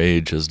spirit of our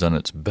age has done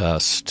its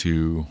best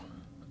to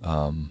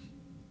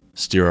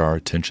steer our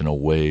attention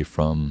away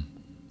from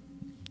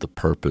the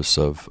purpose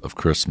of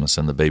Christmas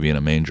and the baby in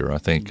a manger. I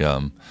think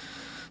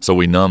so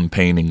we numb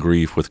pain and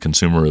grief with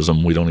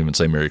consumerism. We don't even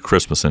say Merry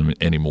Christmas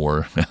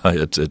anymore.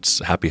 It's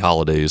Happy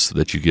Holidays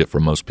that you get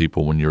from most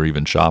people when you're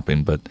even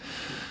shopping. But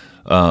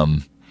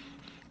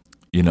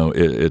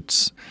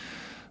it's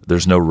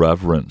there's no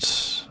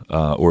reverence,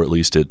 or at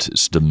least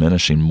it's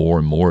diminishing more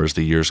and more as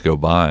the years go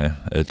by.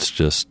 It's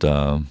just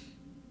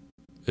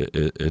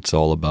it's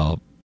all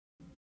about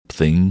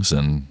things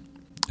and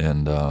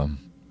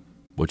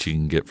what you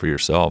can get for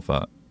yourself.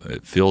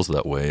 It feels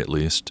that way, at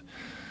least.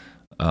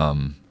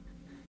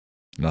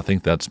 And I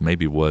think that's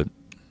maybe what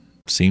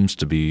seems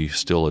to be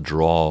still a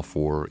draw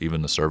for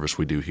even the service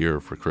we do here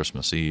for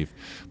Christmas Eve.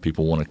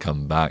 People want to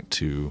come back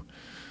to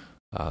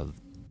a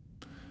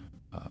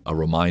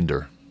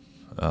reminder,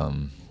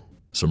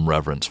 some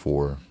reverence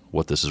for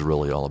what this is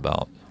really all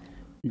about.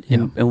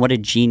 And what a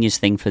genius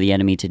thing for the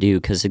enemy to do,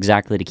 because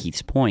exactly to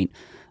Keith's point,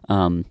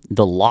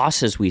 the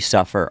losses we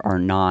suffer are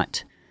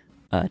not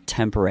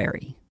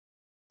temporary.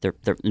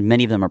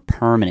 Many of them are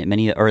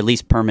permanent, or at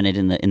least permanent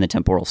in the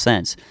temporal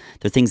sense.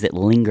 They're things that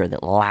linger,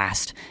 that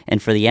last. And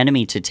for the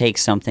enemy to take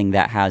something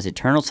that has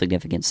eternal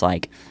significance,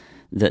 like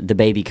the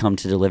baby come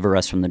to deliver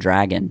us from the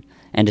dragon,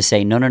 and to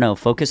say, no,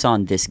 focus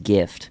on this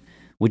gift,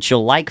 which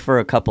you'll like for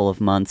a couple of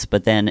months,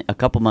 but then a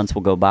couple months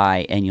will go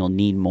by and you'll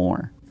need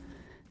more.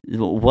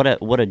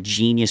 What a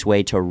genius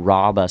way to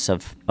rob us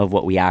of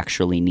what we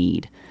actually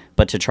need,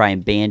 but to try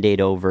and Band-Aid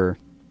over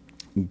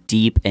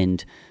deep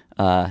and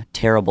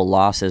terrible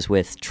losses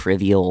with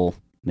trivial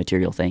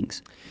material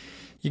things.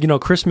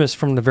 Christmas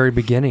from the very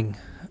beginning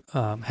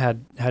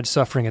had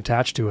suffering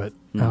attached to it.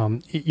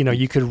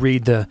 You could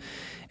read the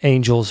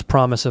angel's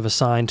promise of a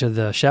sign to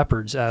the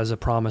shepherds as a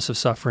promise of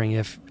suffering.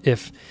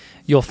 If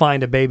you'll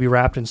find a baby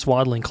wrapped in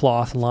swaddling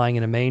cloth and lying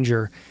in a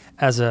manger,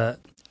 as a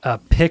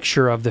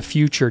picture of the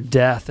future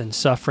death and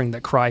suffering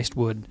that Christ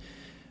would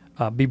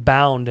be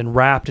bound and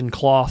wrapped in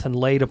cloth and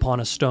laid upon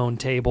a stone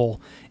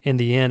table in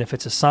the end. If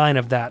it's a sign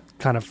of that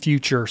kind of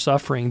future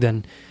suffering,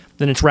 then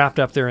it's wrapped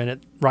up there in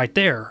it right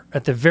there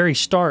at the very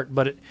start.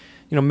 But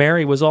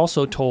Mary was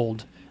also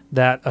told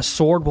that a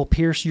sword will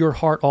pierce your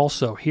heart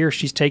also. Here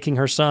she's taking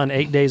her son,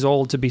 8 days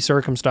old, to be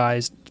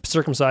circumcised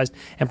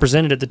and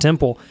presented at the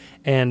temple,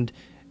 and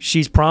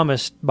she's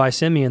promised by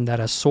Simeon that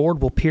a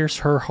sword will pierce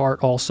her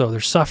heart also.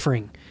 There's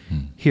suffering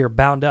here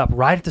bound up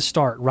right at the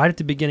start, right at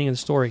the beginning of the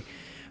story.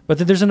 But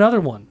there's another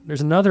one.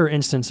 There's another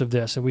instance of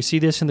this, and we see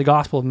this in the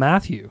Gospel of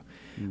Matthew,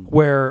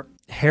 where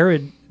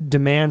Herod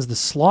demands the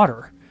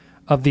slaughter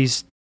of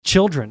these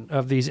children,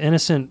 of these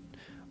innocent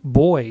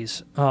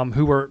boys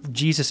who were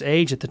Jesus'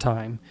 age at the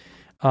time.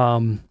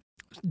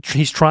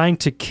 He's trying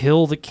to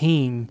kill the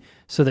king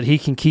so that he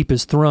can keep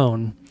his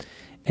throne.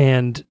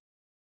 And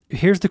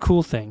here's the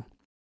cool thing.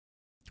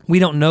 We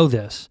don't know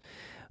this,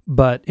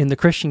 but in the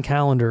Christian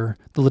calendar,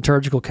 the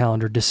liturgical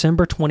calendar,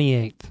 December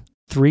 28th,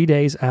 3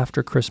 days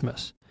after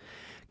Christmas,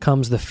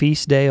 comes the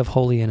feast day of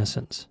Holy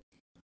Innocents.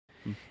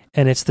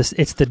 And it's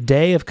the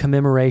day of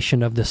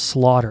commemoration of the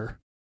slaughter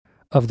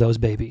of those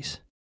babies.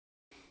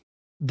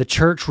 the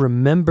church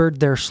remembered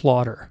their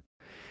slaughter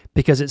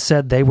because it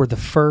said they were the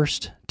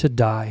first to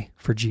die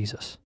for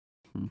Jesus.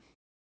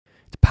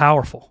 It's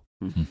powerful.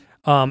 Mhm.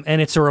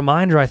 And it's a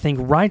reminder, I think,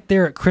 right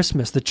there at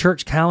Christmas, the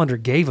church calendar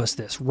gave us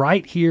this,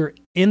 right here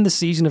in the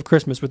season of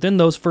Christmas, within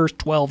those first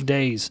 12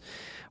 days,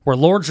 where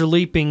lords are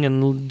leaping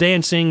and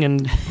dancing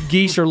and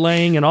geese are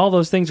laying and all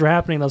those things are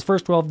happening. Those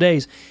first 12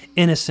 days,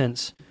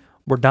 innocents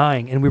were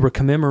dying, and we were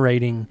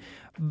commemorating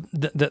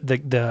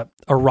the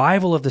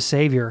arrival of the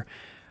Savior,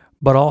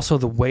 but also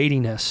the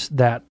weightiness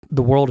that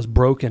the world is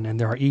broken and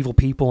there are evil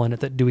people in it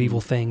that do evil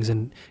things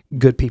and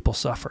good people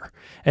suffer.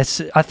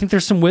 I think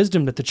there's some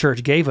wisdom that the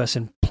church gave us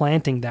in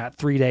planting that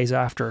 3 days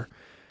after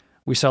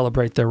we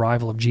celebrate the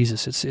arrival of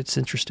Jesus. It's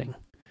interesting.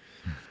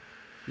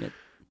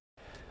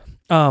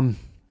 Yep.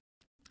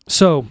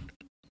 So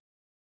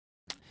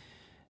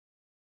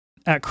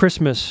at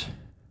Christmas,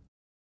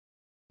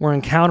 we're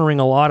encountering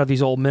a lot of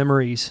these old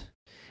memories,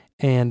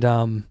 and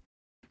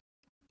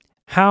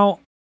how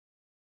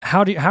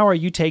are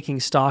you taking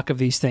stock of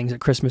these things at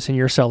Christmas in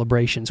your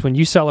celebrations? When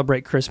you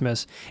celebrate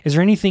Christmas, is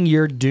there anything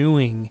you're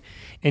doing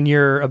in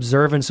your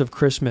observance of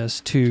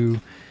Christmas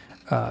to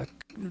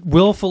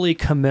willfully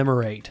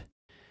commemorate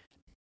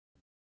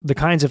the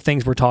kinds of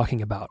things we're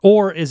talking about?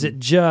 Or is it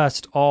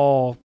just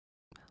all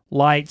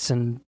lights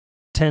and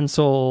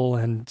tinsel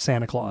and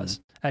Santa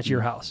Claus at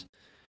your house?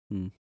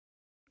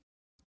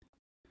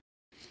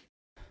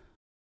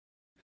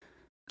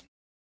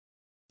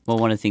 Well,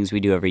 one of the things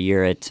we do every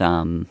year at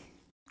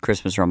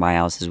Christmas around my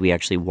house is we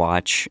actually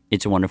watch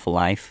It's a Wonderful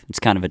Life. It's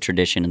kind of a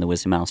tradition in the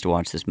Wisdom House to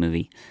watch this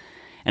movie.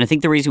 And I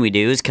think the reason we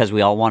do is because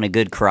we all want a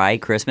good cry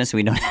Christmas, and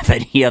we don't have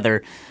any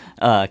other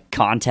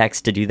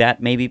context to do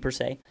that, maybe, per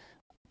se.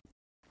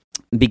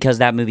 Because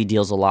that movie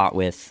deals a lot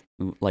with,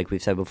 like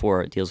we've said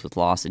before, it deals with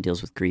loss, it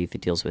deals with grief,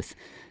 it deals with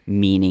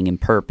meaning and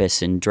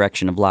purpose and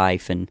direction of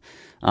life. And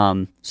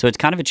so it's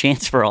kind of a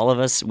chance for all of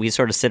us. We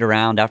sort of sit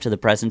around after the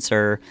presents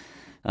are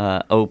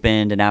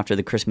opened and after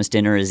the Christmas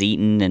dinner is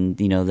eaten and,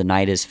 you know, the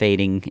night is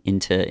fading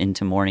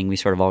into morning. We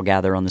sort of all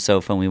gather on the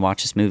sofa and we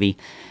watch this movie,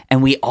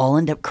 and we all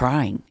end up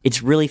crying.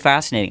 It's really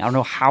fascinating. I don't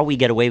know how we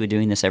get away with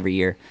doing this every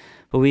year,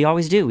 but we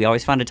always do. We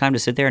always find a time to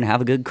sit there and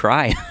have a good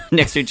cry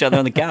next to each other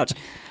on the couch.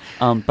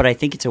 But I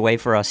think it's a way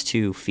for us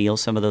to feel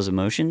some of those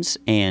emotions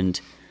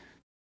and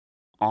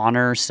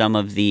honor some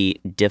of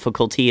the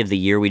difficulty of the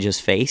year we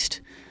just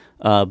faced,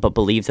 but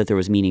believe that there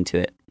was meaning to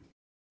it.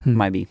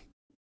 Might be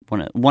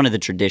one of the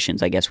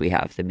traditions, I guess, we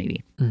have that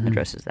maybe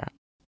addresses that.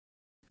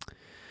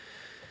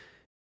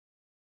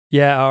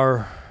 Yeah,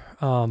 our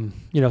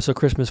so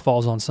Christmas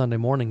falls on Sunday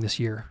morning this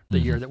year, the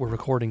year that we're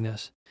recording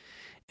this,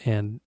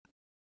 and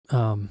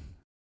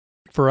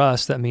for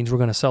us that means we're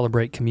going to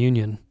celebrate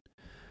communion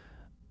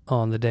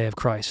on the day of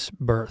Christ's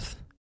birth,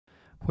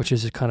 which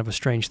is a kind of a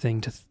strange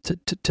thing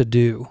to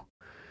do.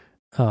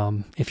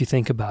 If you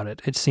think about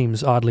it, it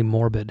seems oddly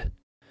morbid.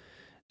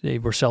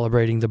 We're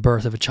celebrating the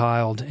birth of a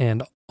child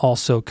and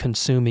also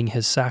consuming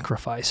his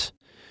sacrifice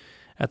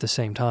at the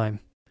same time.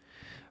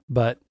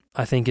 But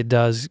I think it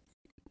does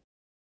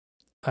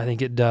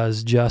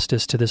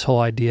justice to this whole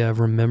idea of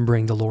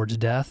remembering the Lord's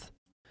death,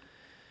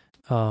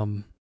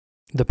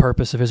 the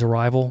purpose of his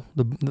arrival,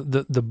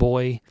 the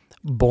boy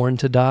born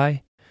to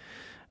die,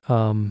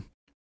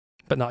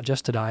 but not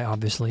just to die,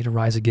 obviously, to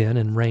rise again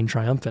and reign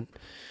triumphant.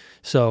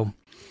 So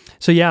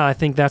yeah, I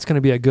think that's going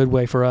to be a good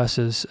way for us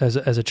as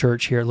a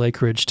church here at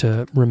Lake Ridge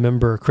to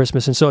remember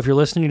Christmas. And so if you're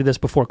listening to this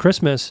before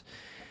Christmas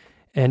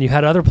and you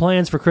had other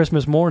plans for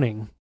Christmas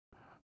morning,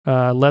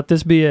 let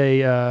this be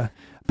a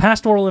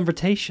pastoral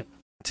invitation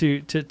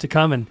to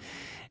come and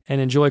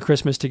enjoy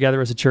Christmas together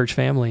as a church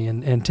family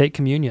and take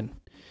communion,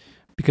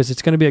 because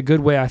it's going to be a good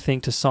way, I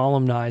think, to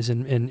solemnize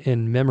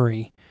in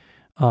memory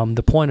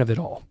the point of it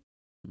all.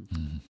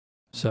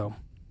 So...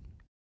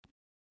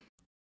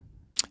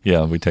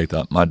 Yeah, we take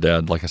that. My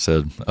dad, like I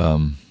said,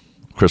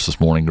 Christmas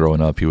morning growing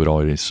up, he would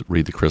always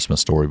read the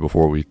Christmas story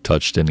before we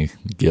touched any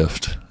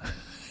gift.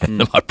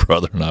 And my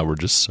brother and I were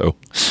just so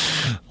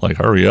like,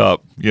 hurry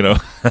up,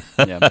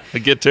 Yeah.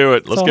 Get to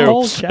it. Let's go. A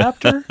whole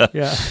chapter?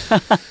 Yeah.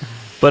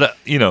 But,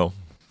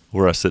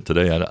 where I sit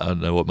today, I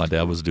know what my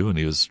dad was doing.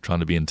 He was trying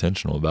to be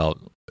intentional about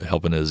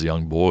helping his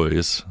young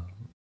boys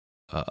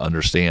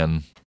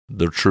understand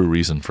the true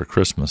reason for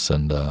Christmas.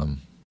 And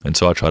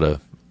so I try to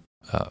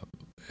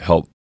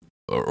help,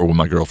 or when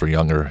my girls were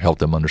younger, help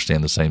them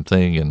understand the same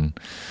thing. And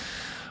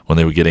when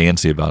they would get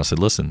antsy about it, I said,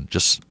 listen,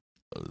 just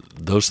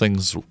those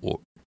things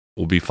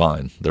will be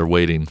fine. They're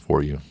waiting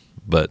for you.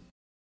 But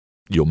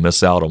you'll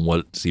miss out on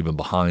what's even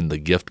behind the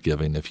gift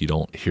giving if you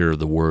don't hear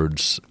the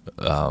words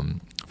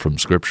from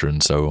Scripture.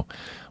 And so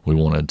we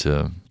wanted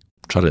to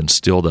try to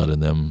instill that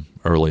in them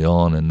early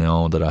on. And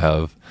now that I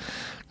have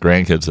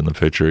grandkids in the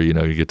picture, you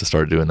get to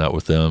start doing that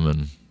with them.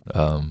 And,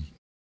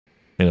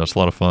 it's a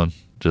lot of fun.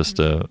 Just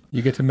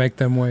you get to make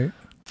them wait.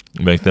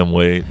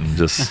 And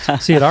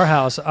just see, at our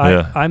house,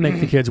 I make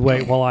the kids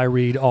wait while I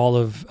read all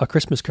of A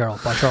Christmas Carol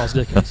by Charles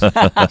Dickens.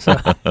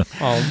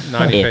 All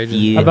 90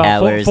 pages.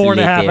 About four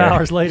and a half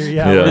hours later,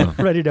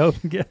 we're ready to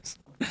open gifts.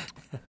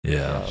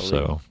 Yeah.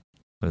 So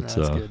It's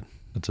That's good.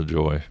 it's a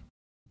joy.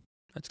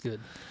 That's good.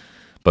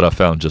 But I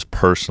found just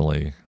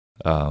personally,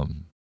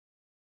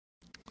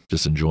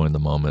 just enjoying the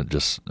moment,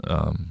 just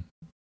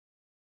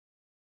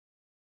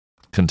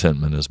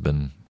contentment has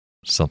been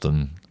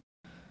something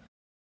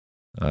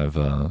I've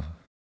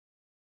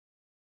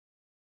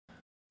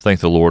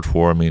thanked the Lord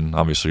for. I mean,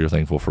 obviously you're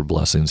thankful for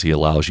blessings He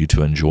allows you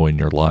to enjoy in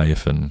your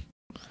life and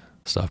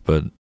stuff,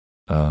 but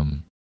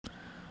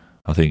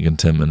I think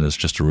contentment is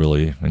just a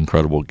really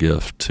incredible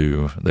gift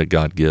that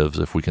God gives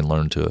if we can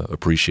learn to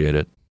appreciate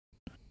it,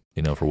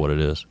 for what it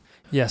is.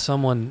 Yeah,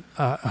 someone,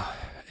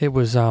 it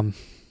was a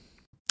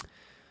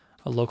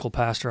local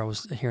pastor I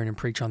was hearing him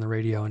preach on the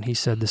radio, and he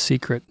said the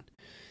secret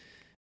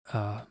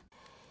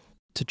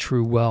to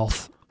true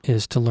wealth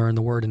is to learn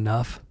the word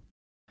enough.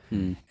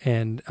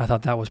 And I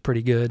thought that was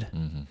pretty good.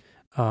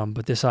 Mm-hmm.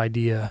 But this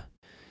idea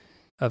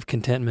of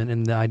contentment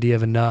and the idea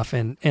of enough,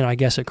 and I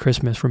guess at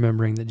Christmas,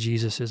 remembering that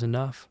Jesus is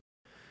enough.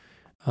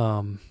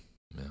 Who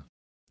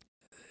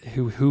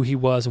He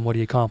was and what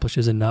He accomplished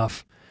is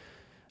enough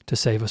to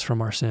save us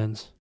from our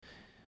sins.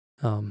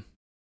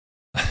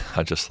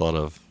 I just thought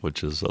of,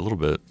 which is a little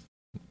bit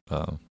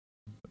out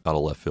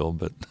of left field,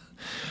 but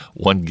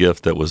one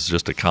gift that was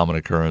just a common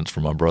occurrence for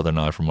my brother and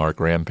I from our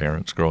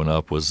grandparents growing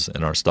up was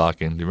in our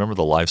stocking. Do you remember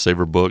the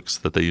Lifesaver books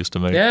that they used to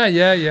make? Yeah,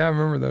 I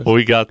remember those. Well,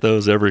 we got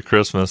those every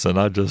Christmas, and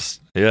I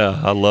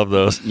love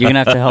those. You're gonna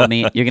have to help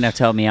me. You're gonna have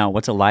to help me out.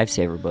 What's a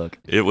Lifesaver book?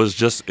 It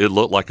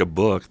looked like a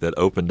book that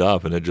opened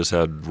up, and it just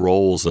had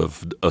rolls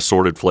of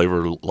assorted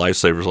flavor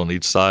Lifesavers on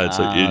each side.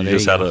 So you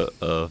just had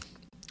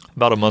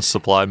about a month's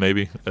supply,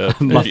 maybe.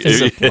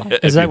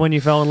 Is that when you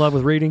fell in love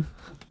with reading?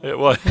 It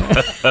was.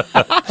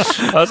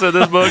 I said,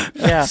 this book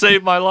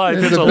saved my life.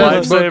 It's a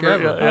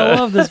lifesaver. I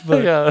love this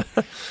book. Yeah.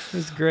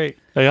 It's great.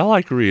 Hey, I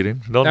like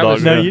reading. Don't That dog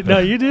was- me. No,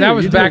 you did. That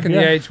was You back did, in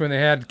the age when they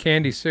had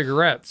candy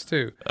cigarettes,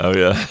 too. Oh,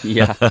 yeah.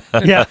 Yeah.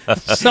 Yeah.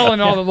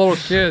 Selling all the little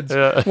kids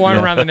Yeah.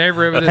 wandering around the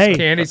neighborhood with this Hey,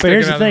 candy but sticking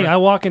here's the out thing. of I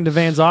walk into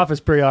Van's office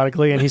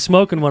periodically, and he's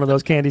smoking one of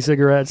those candy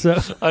cigarettes.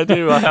 So I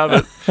do. I have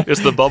it.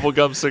 It's the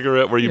bubblegum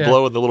cigarette where you Yeah.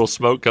 blow and the little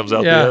smoke comes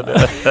out Yeah.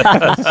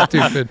 the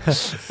end.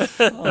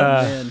 Stupid.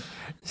 Man.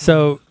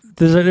 So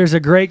there's a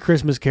great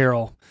Christmas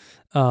carol.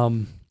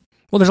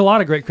 Well, there's a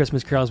lot of great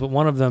Christmas carols, but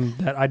one of them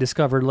that I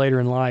discovered later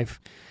in life,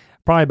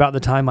 probably about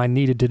the time I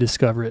needed to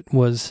discover it,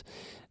 was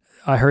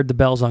I heard the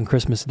bells on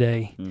Christmas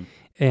Day.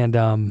 And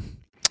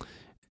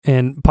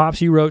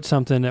Pops, you wrote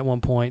something at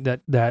one point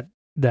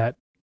that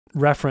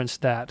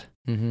referenced that.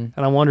 Mm-hmm.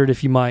 And I wondered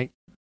if you might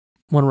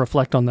want to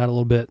reflect on that a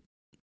little bit.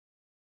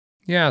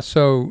 Yeah,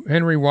 so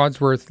Henry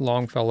Wadsworth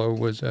Longfellow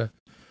was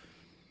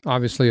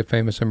obviously a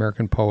famous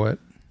American poet.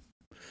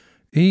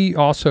 He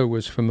also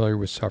was familiar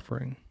with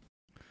suffering.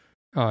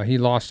 He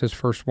lost his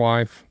first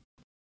wife,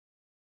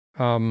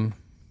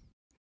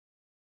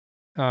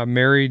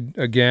 married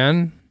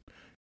again,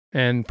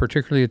 and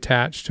particularly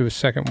attached to his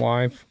second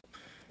wife.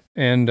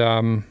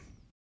 And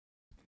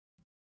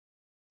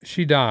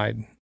she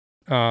died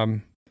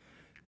in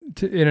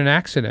an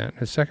accident.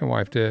 His second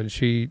wife did.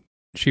 She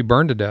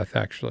burned to death,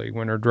 actually,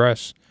 when her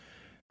dress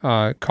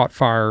caught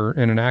fire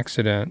in an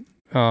accident.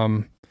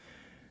 And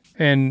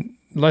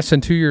less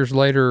than 2 years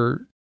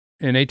later,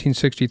 in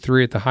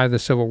 1863, at the height of the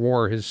Civil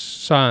War, his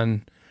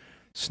son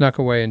snuck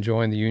away and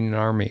joined the Union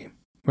Army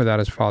without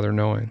his father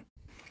knowing.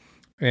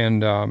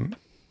 And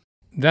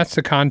that's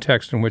the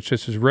context in which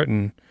this is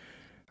written.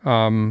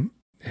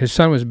 His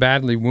son was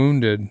badly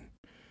wounded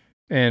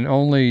and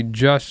only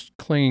just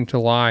clinging to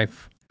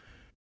life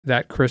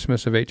that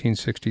Christmas of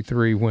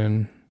 1863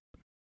 when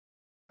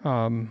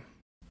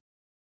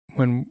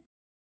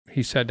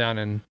he sat down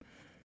and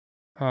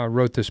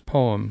wrote this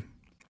poem.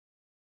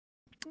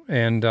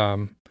 And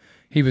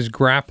he was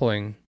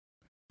grappling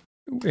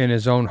in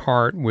his own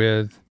heart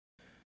with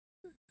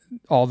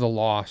all the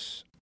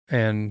loss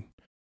and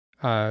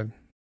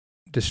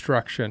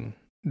destruction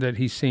that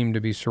he seemed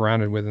to be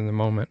surrounded with in the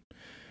moment.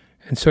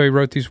 And so he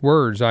wrote these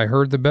words: I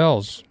heard the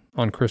bells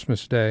on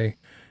Christmas Day,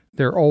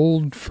 their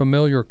old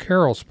familiar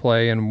carols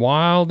play, and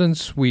wild and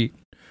sweet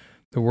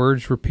the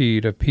words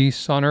repeat, of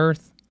peace on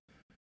earth,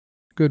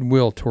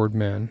 goodwill toward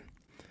men.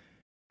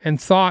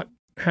 And thought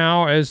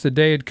how, as the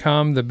day had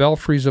come, the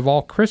belfries of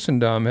all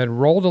Christendom had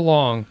rolled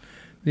along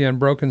the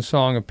unbroken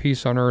song of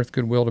peace on earth,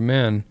 goodwill to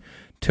men,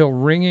 till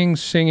ringing,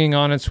 singing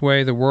on its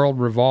way, the world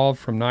revolved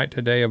from night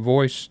to day, a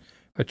voice,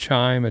 a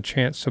chime, a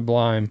chant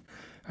sublime,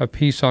 of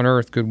peace on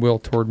earth, goodwill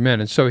toward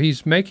men. And so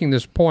he's making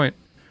this point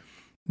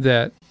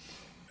that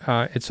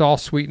it's all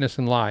sweetness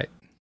and light,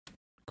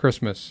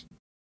 Christmas,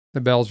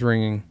 the bells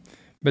ringing.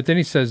 But then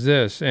he says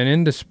this, and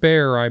in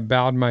despair I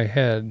bowed my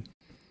head.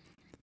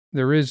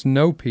 There is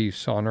no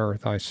peace on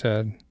earth, I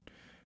said,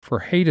 for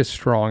hate is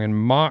strong and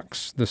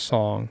mocks the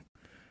song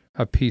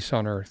of peace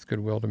on earth,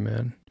 goodwill to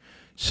men.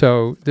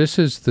 So this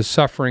is the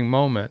suffering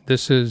moment.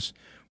 This is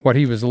what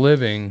he was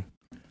living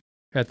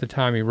at the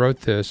time he wrote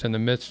this in the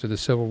midst of the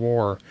Civil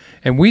War.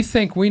 And we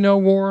think we know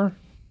war.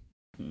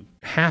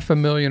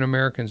 500,000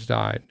 Americans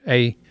died.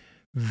 A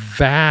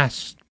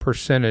vast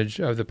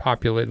percentage of the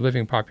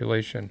living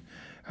population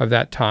of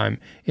that time.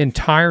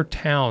 Entire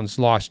towns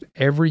lost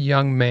every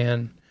young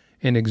man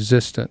in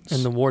existence.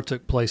 And the war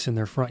took place in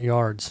their front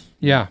yards.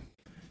 Yeah.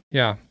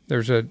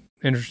 There's an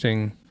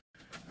interesting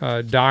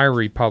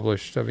diary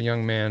published of a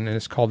young man, and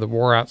it's called "The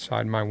War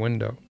Outside My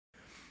Window."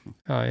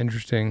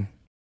 Interesting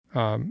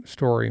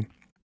story.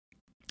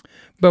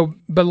 But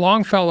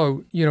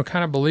Longfellow,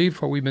 kind of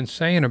believed what we've been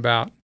saying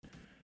about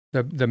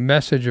the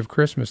message of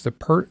Christmas,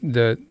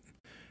 the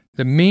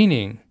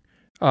meaning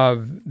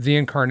of the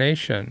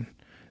incarnation,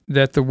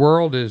 that the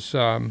world is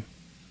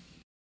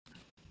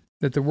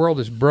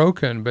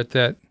broken, but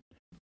that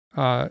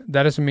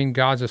doesn't mean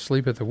God's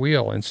asleep at the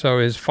wheel. And so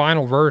his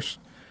final verse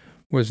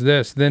was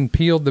this: "Then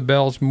pealed the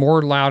bells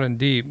more loud and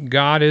deep.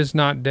 God is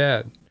not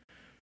dead,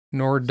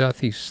 nor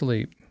doth he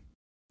sleep.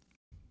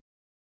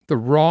 The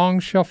wrong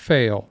shall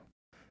fail,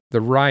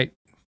 the right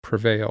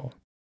prevail,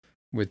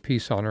 with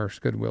peace on earth,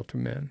 goodwill to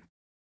men."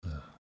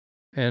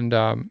 And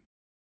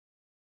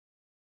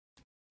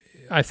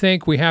I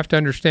think we have to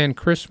understand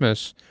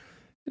Christmas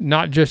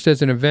not just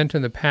as an event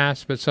in the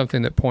past, but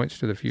something that points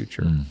to the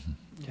future. Mm-hmm.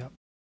 Yep.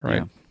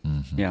 Right? Yeah.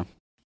 Mm-hmm. Yeah.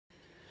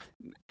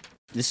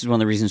 This is one of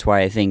the reasons why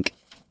I think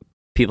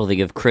people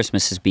think of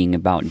Christmas as being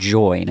about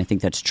joy, and I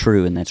think that's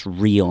true, and that's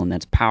real, and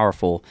that's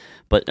powerful.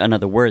 But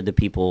another word that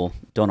people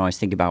don't always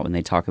think about when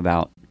they talk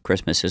about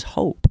Christmas is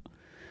hope.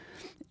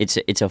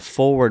 It's a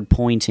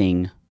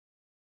forward-pointing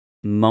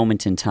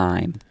moment in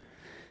time,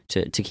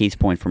 to Keith's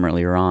point from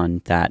earlier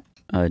on, that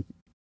a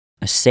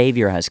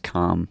Savior has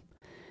come,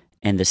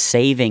 and the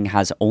saving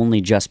has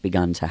only just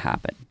begun to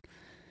happen.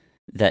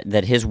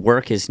 That his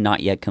work is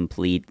not yet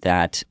complete,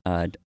 that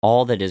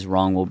all that is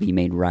wrong will be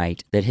made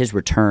right, that his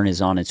return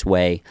is on its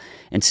way.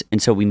 And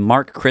so we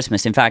mark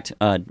Christmas. In fact,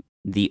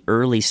 the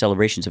early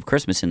celebrations of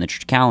Christmas in the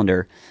church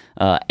calendar,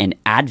 and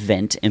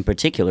Advent in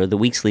particular, the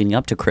weeks leading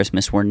up to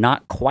Christmas, were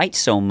not quite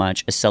so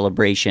much a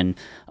celebration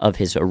of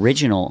his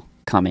original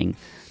coming,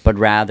 but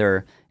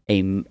rather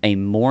a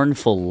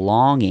mournful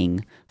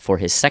longing for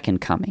his second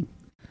coming,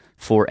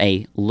 for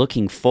a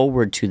looking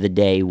forward to the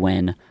day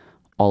when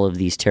all of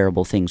these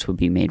terrible things would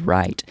be made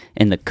right,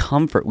 and the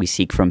comfort we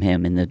seek from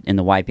him in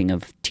the wiping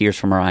of tears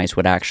from our eyes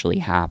would actually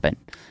happen.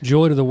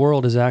 Joy to the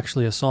World is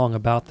actually a song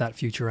about that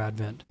future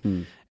advent.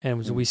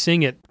 And we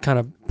sing it kind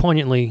of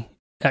poignantly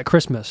at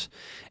Christmas,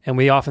 and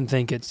we often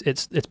think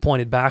it's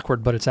pointed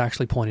backward, but it's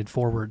actually pointed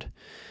forward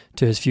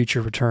to his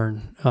future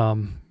return.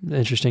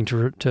 Interesting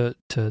to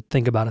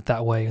think about it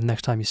that way, and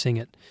next time you sing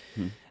it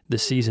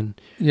this season.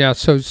 Yeah,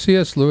 so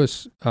C.S.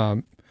 Lewis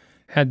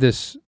had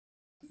this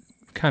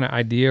kind of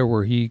idea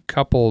where he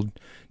coupled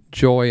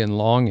joy and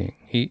longing.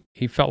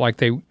 He felt like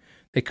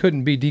they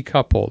couldn't be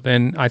decoupled.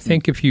 And I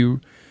think if you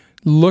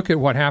look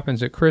at what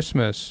happens at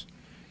Christmas,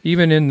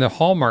 even in the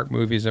Hallmark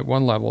movies at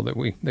one level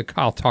that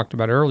Kyle talked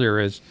about earlier,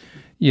 is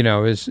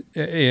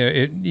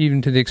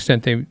even to the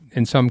extent they,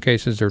 in some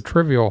cases, are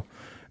trivial,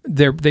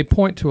 they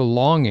point to a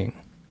longing.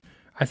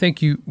 I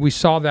think we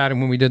saw that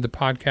when we did the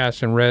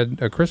podcast and read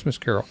A Christmas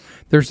Carol.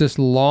 There's this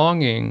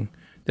longing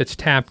that's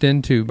tapped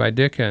into by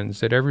Dickens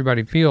that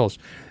everybody feels,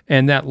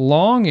 and that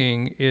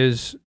longing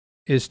is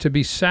to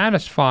be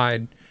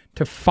satisfied,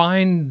 to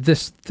find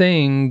this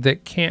thing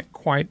that can't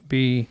quite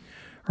be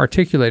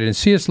articulated. And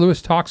C.S.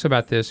 Lewis talks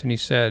about this, and he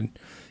said,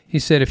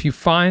 if you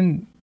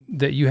find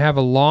that you have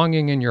a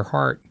longing in your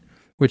heart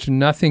which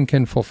nothing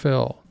can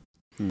fulfill,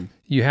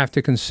 you have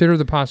to consider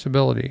the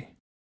possibility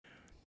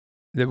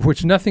that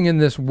which nothing in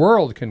this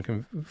world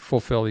can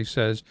fulfill, he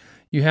says.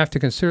 You have to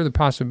consider the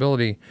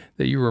possibility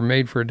that you were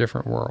made for a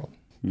different world.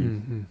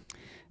 Mm-hmm.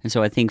 And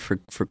so I think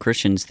for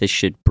Christians, this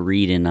should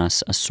breed in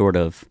us a sort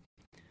of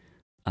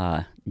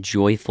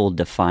joyful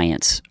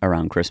defiance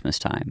around Christmas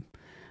time.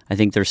 I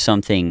think there's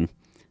something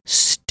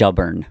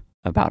stubborn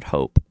about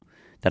hope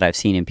that I've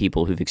seen in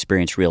people who've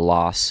experienced real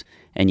loss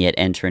and yet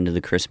enter into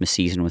the Christmas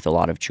season with a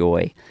lot of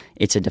joy.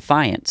 It's a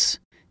defiance.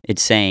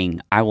 It's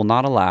saying, I will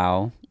not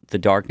allow the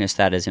darkness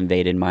that has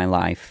invaded my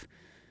life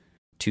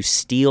to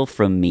steal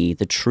from me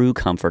the true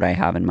comfort I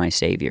have in my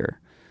Savior,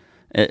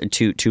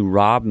 to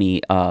rob me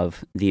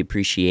of the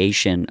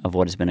appreciation of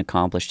what has been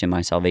accomplished in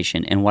my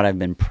salvation and what I've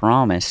been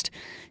promised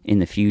in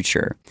the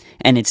future.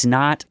 And it's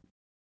not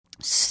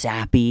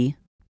sappy,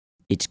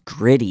 it's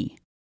gritty.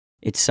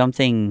 It's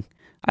something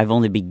I've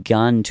only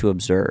begun to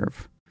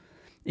observe.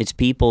 It's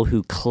people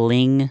who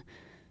cling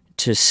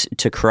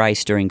to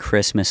Christ during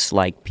Christmas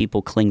like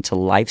people cling to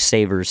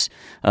lifesavers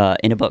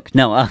in a book.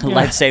 No,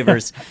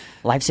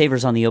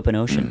 lifesavers on the open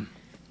ocean.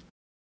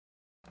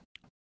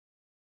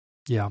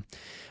 Yeah.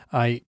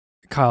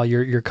 Kyle,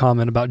 your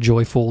comment about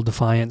joyful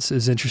defiance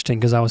is interesting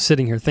because I was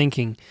sitting here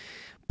thinking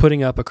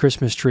putting up a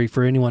Christmas tree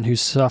for anyone who's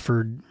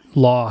suffered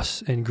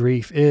loss and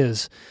grief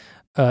is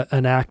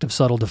an act of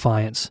subtle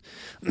defiance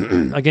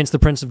against the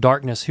Prince of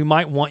Darkness, who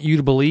might want you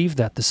to believe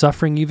that the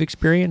suffering you've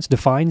experienced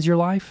defines your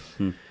life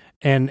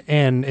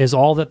and is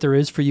all that there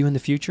is for you in the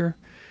future.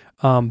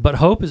 But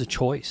hope is a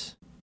choice.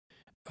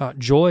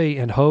 Joy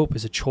and hope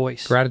is a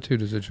choice.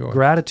 Gratitude is a choice.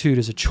 Gratitude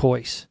is a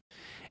choice.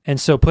 And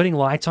so putting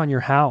lights on your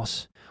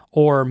house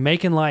or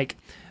making like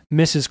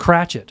Mrs.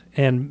 Cratchit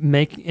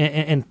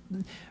and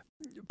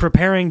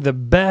preparing the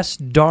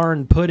best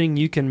darn pudding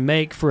you can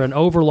make for an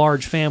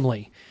overlarge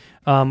family,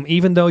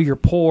 even though you're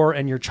poor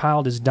and your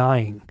child is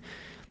dying.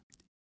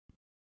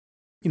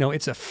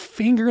 It's a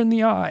finger in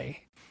the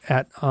eye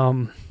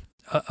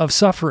of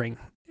suffering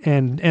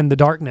and the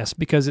darkness,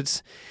 because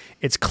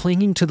it's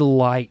clinging to the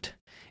light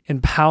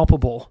in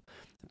palpable,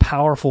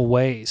 powerful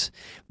ways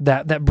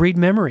that breed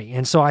memory.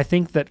 And so I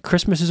think that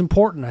Christmas is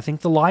important. I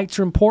think the lights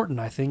are important.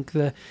 I think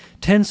the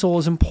tinsel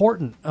is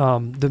important.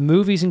 The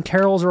movies and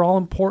carols are all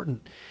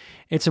important.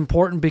 It's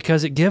important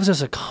because it gives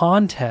us a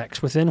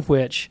context within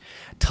which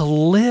to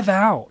live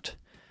out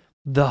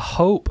the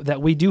hope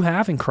that we do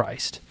have in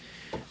Christ.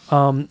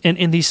 And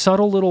in these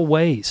subtle little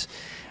ways.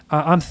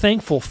 I'm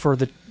thankful for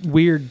the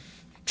weird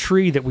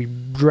tree that we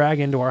drag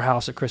into our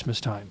house at Christmas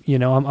time.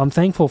 I'm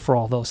thankful for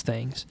all those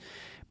things,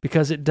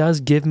 because it does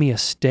give me a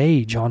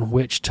stage on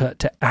which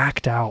to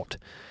act out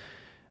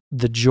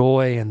the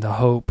joy and the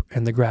hope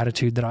and the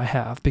gratitude that I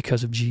have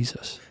because of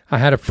Jesus. I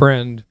had a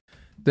friend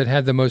that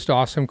had the most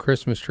awesome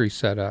Christmas tree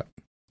set up.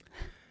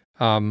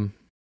 And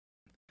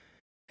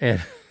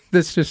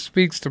this just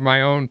speaks to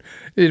my own,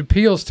 it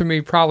appeals to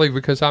me probably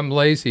because I'm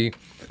lazy.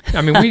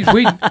 I mean,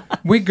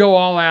 we go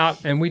all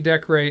out and we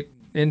decorate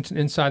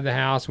inside the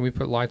house, and we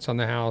put lights on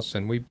the house,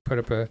 and we put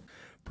up a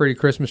pretty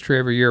Christmas tree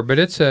every year. But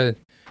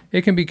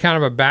it can be kind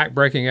of a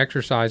back-breaking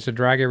exercise to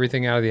drag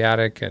everything out of the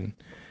attic and,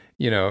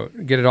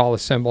 get it all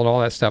assembled and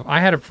all that stuff.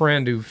 I had a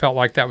friend who felt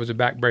like that was a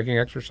back-breaking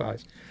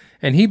exercise,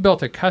 and he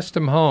built a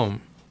custom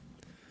home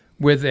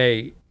with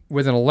an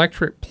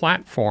electric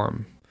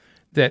platform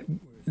that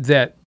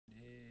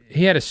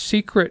he had a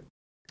secret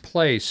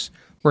place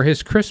where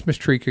his Christmas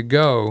tree could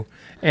go,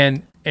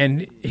 and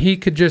he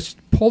could just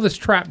pull this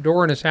trap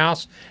door in his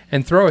house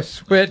and throw a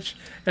switch,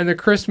 and the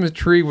Christmas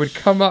tree would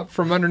come up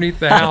from underneath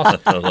the house,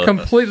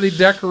 completely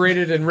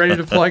decorated and ready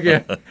to plug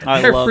in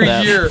every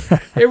year.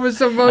 It was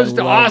the most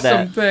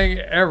awesome thing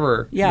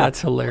ever. Yeah,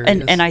 that's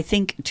hilarious. And I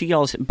think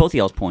to both of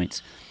y'all's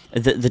points,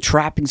 the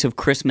trappings of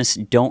Christmas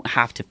don't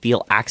have to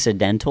feel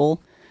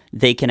accidental.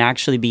 They can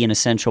actually be an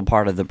essential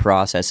part of the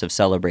process of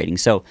celebrating.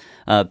 So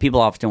people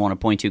often want to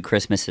point to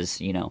Christmas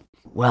as,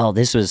 well,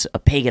 this was a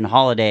pagan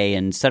holiday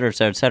and et cetera, et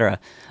cetera, et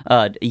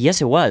cetera.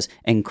 Yes, it was.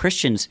 And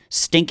Christians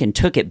stinking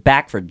took it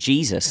back for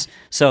Jesus.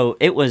 So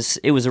it was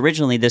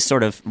originally this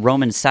sort of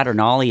Roman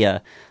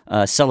Saturnalia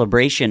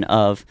celebration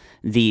of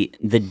the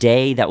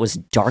day that was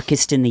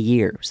darkest in the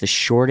year. It was the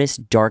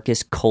shortest,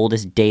 darkest,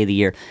 coldest day of the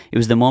year. It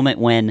was the moment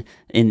when,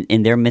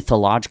 in their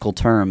mythological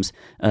terms,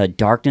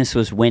 darkness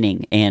was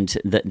winning, and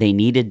they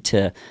needed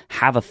to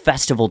have a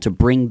festival to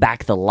bring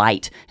back the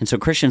light. And so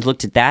Christians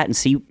looked at that and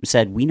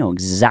said, we know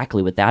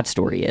exactly what that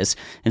story is.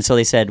 And so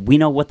they said, we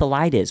know what the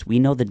light is. We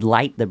know the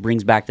light that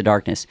brings back the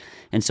darkness.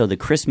 And so the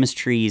Christmas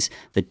trees,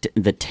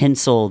 the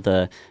tinsel,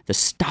 the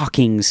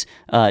stockings,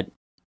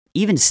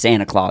 even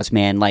Santa Claus,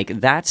 man,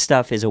 like that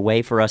stuff is a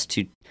way for us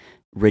to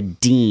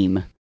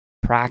redeem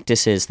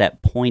practices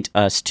that point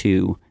us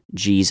to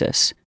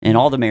Jesus. And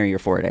all the merrier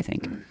for it, I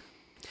think.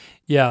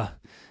 Yeah.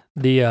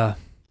 The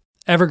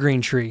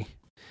evergreen tree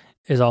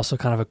is also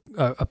kind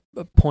of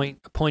a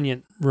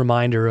poignant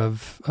reminder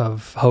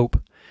of hope.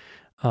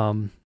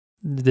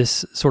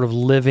 This sort of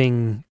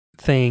living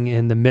thing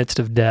in the midst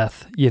of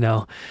death,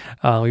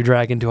 we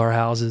drag into our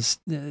houses,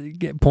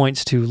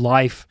 points to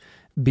life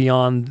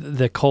beyond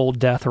the cold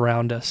death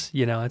around us.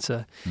 It's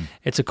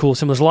a cool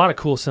symbol. There's a lot of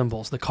cool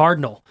symbols. The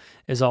cardinal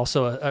is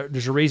also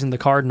there's a reason the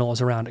cardinal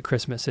is around at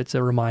Christmas. It's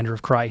a reminder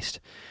of Christ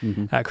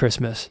at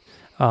Christmas.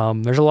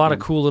 There's a lot of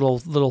cool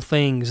little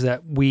things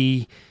that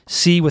we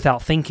see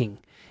without thinking.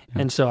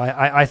 And so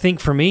I think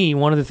for me,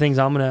 one of the things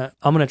I'm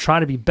gonna try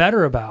to be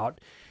better about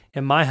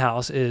in my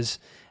house is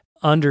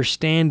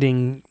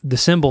understanding the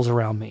symbols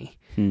around me,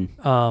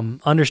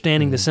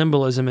 understanding the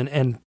symbolism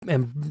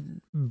and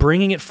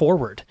bringing it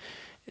forward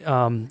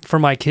for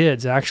my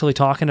kids. Actually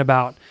talking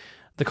about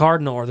the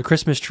cardinal or the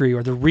Christmas tree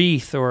or the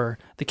wreath or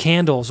the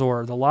candles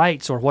or the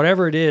lights or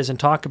whatever it is, and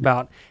talk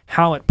about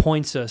how it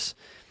points us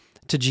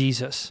to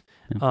Jesus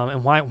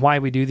and why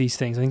we do these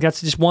things. I think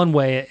that's just one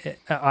way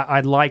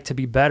I'd like to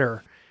be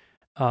better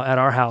at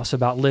our house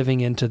about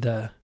living into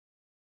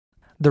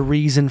the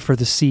reason for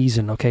the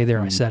season. Okay,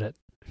 there I said it.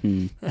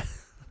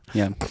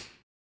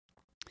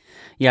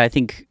 Yeah, I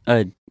think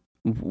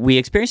we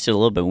experienced it a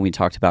little bit when we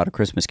talked about A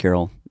Christmas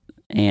Carol,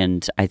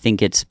 and I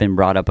think it's been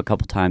brought up a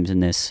couple times in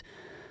this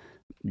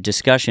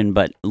discussion,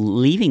 but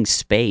leaving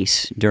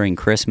space during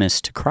Christmas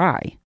to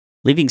cry,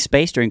 leaving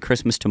space during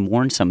Christmas to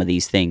mourn some of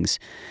these things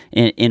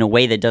in a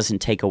way that doesn't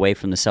take away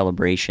from the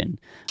celebration.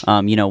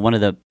 One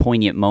of the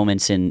poignant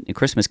moments in A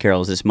Christmas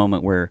Carol is this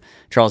moment where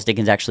Charles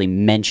Dickens actually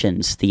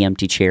mentions the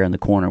empty chair in the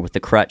corner with the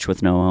crutch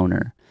with no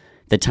owner.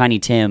 The Tiny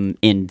Tim,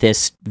 in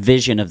this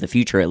vision of the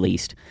future at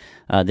least,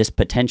 this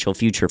potential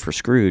future for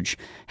Scrooge,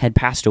 had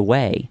passed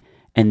away.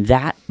 And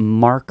that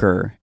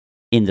marker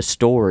in the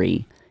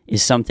story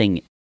is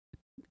something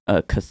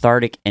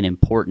cathartic and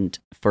important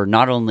for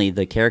not only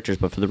the characters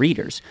but for the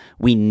readers.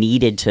 We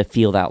needed to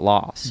feel that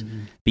loss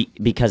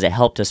because it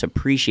helped us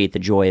appreciate the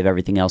joy of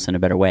everything else in a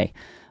better way.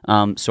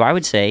 So I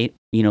would say,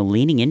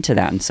 leaning into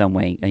that in some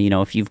way.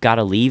 If you've got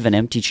to leave an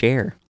empty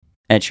chair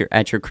at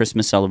your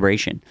Christmas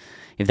celebration,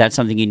 if that's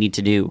something you need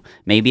to do,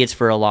 maybe it's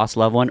for a lost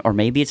loved one, or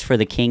maybe it's for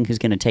the king who's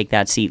going to take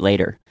that seat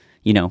later.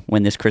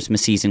 When this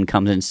Christmas season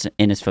comes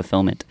in its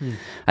fulfillment.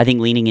 I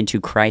think leaning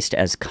into Christ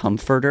as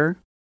comforter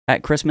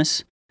at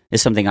Christmas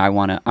is something I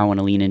want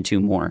to lean into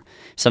more.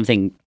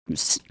 Something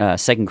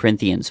 2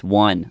 Corinthians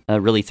 1,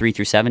 really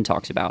 3-7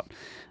 talks about,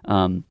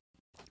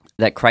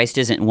 that Christ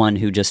isn't one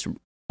who just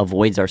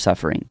avoids our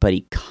suffering, but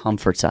he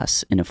comforts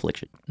us in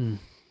affliction.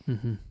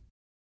 Mm-hmm.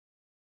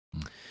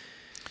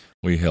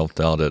 We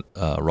helped out at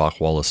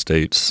Rockwall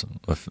Estates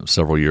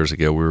several years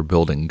ago. We were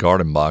building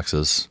garden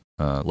boxes,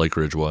 Lake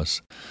Ridge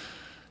was,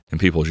 in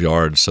people's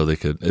yards so they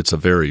could. It's a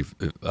very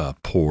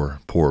poor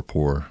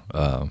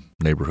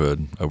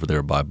neighborhood over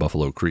there by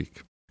Buffalo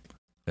Creek,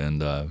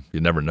 and you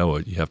never know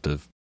it. You have to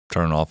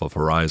turn off of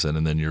Horizon,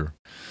 and then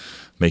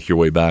make your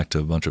way back to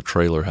a bunch of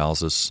trailer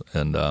houses.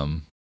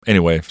 And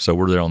anyway, so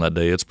we're there on that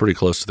day. It's pretty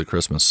close to the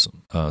Christmas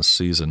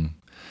season,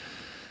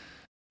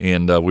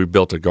 and we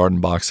built a garden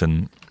box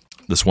in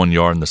this one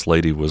yard, and this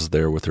lady was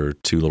there with her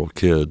 2 little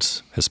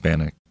kids,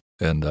 Hispanic,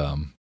 and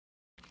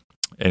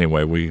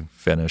anyway, we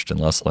finished, and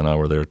Leslie and I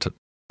were there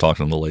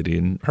talking to the lady,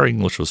 and her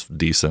English was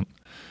decent.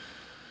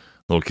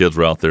 Little kids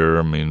were out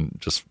there,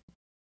 just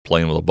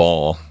playing with a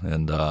ball,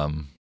 and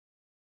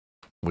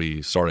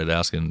we started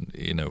asking,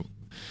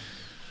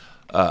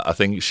 I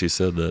think she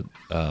said that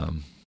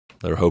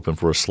they were hoping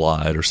for a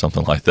slide or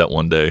something like that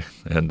one day,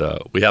 and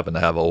we happened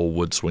to have an old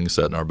wood swing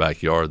set in our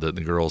backyard that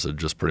the girls had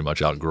just pretty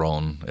much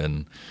outgrown,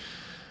 and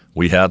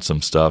we had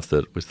some stuff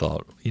that we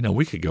thought,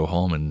 we could go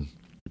home and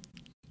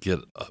get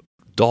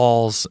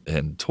dolls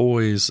and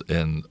toys,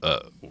 and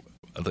I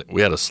think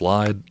we had a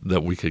slide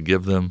that we could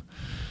give them.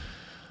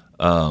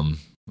 I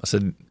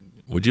said,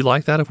 would you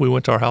like that if we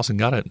went to our house and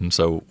got it? And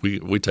so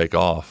we take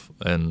off,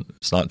 and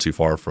it's not too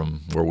far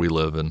from where we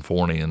live in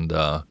Forney, and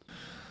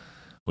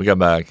we got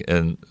back,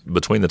 and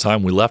between the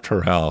time we left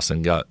her house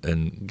and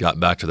got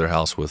back to their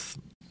house with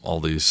all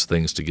these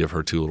things to give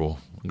her 2 little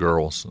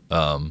girls,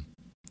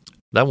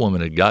 that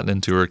woman had gotten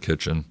into her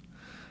kitchen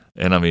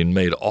and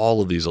made all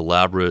of these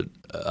elaborate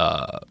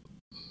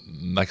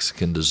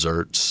Mexican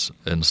desserts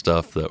and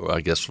stuff that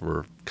I guess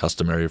were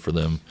customary for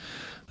them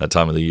that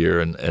time of the year.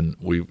 And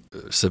we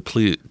said,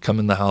 please come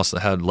in the house,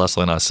 and had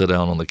Leslie and I sit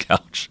down on the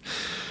couch.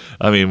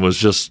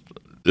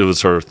 It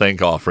was her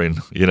thank offering,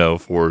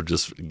 for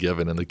just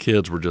giving. And the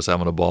kids were just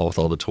having a ball with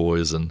all the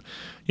toys. And,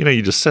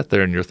 you just sit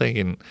there and you're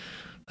thinking,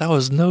 that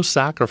was no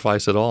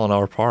sacrifice at all on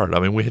our part.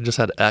 We had just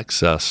had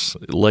excess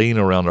laying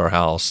around our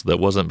house that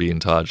wasn't being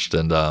touched.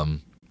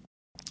 And,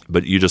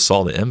 but you just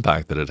saw the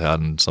impact that it had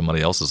in somebody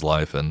else's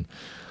life, and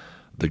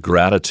the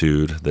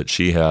gratitude that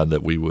she had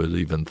that we would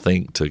even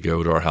think to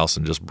go to our house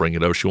and just bring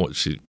it over.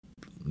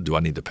 Do I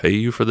need to pay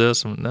you for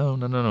this?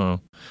 No.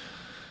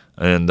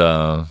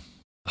 And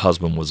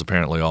husband was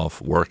apparently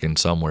off working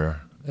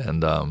somewhere,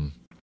 and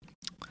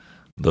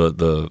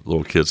the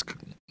little kids,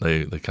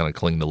 they kind of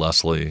clinged to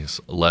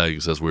Leslie's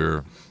legs as we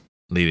were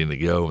needing to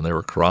go, and they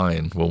were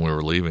crying when we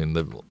were leaving.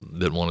 They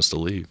didn't want us to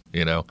leave,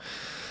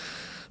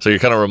 So you're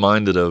kind of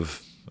reminded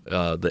of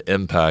the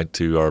impact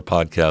to our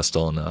podcast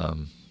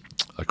on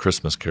A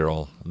Christmas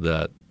Carol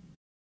that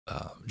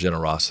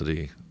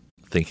generosity,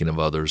 thinking of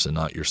others and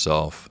not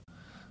yourself,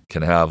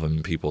 can have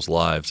in people's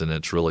lives, and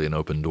it's really an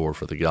open door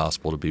for the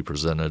gospel to be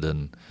presented.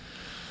 And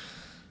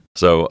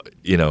so,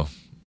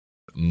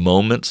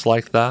 moments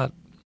like that,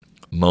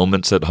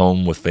 moments at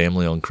home with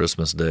family on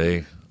Christmas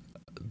Day,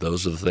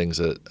 those are the things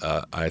that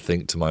I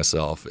think to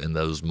myself in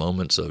those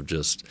moments of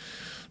just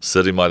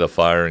sitting by the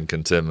fire in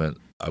contentment.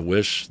 I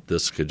wish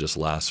this could just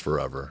last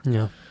forever.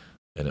 Yeah.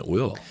 And it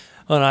will.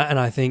 And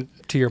I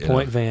think, to your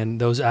point, Van,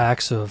 those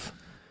acts of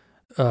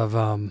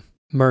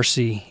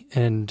mercy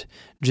and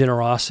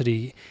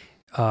generosity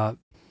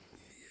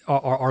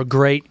are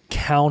great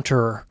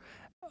counter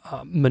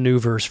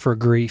maneuvers for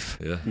grief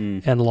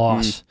and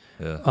loss.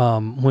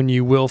 When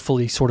you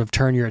willfully sort of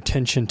turn your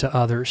attention to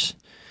others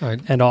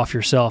and off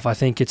yourself, I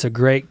think it's a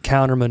great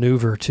counter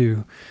maneuver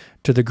to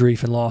the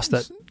grief and loss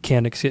that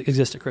can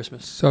exist at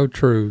Christmas. So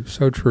true,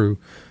 so true.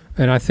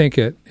 And I think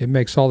it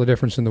makes all the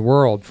difference in the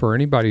world for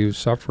anybody who's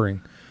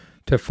suffering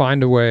to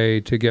find a way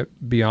to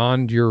get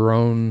beyond your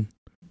own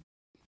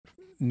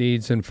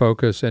needs and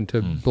focus and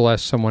to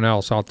bless someone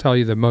else. I'll tell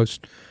you the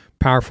most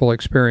powerful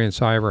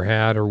experience I ever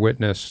had or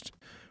witnessed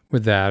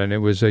with that, and it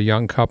was a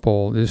young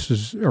couple. This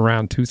was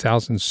around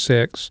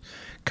 2006,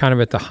 kind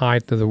of at the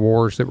height of the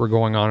wars that were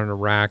going on in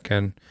Iraq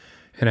and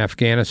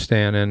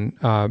Afghanistan.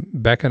 And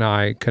Beck and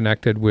I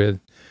connected with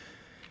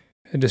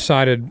and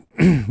decided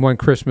one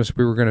Christmas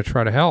we were going to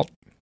try to help,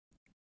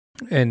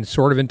 and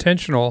sort of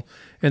intentional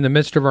in the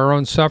midst of our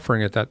own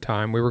suffering at that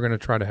time. We were going to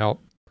try to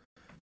help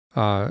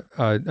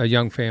a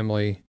young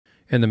family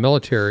in the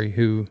military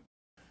who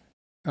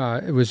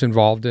was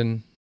involved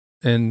in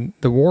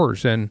the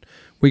wars, and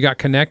we got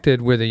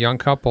connected with a young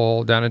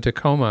couple down in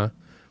Tacoma,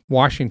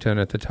 Washington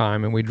at the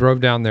time, and we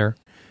drove down there,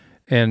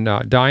 and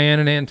Diane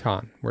and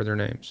Anton were their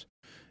names,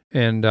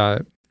 and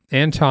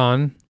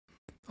Anton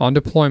on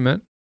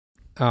deployment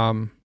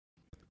had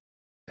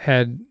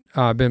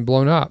been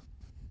blown up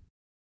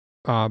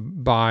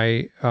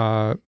by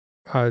a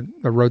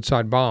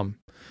roadside bomb,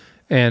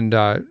 and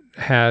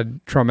had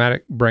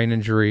traumatic brain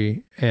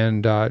injury,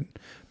 and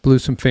blew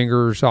some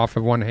fingers off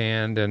of one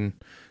hand and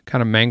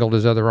kind of mangled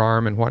his other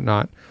arm and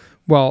whatnot.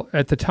 Well,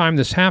 at the time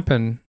this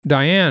happened,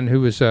 Diane,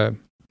 who was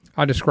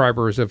I describe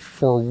her as a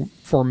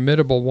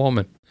formidable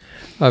woman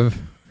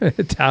of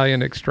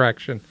Italian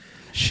extraction,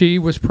 she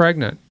was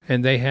pregnant,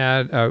 and they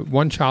had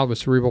one child with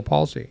cerebral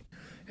palsy,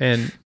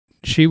 and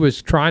she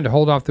was trying to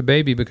hold off the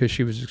baby because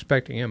she was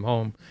expecting him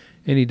home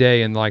any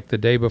day. And like the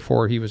day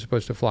before he was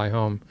supposed to fly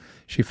home,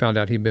 she found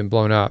out he'd been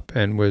blown up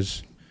and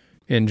was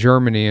in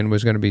Germany and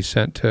was going to be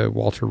sent to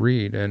Walter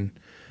Reed. And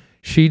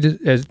she,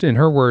 as in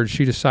her words,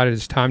 she decided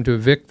it's time to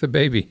evict the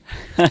baby.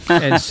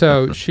 And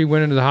so she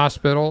went into the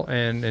hospital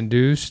and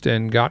induced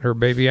and got her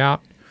baby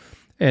out.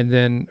 And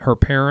then her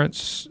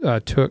parents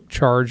took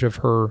charge of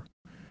her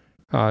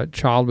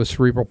child with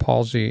cerebral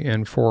palsy.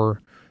 And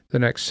for the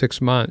next 6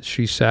 months,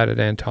 she sat at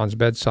Anton's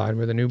bedside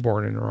with a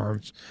newborn in her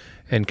arms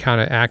and kind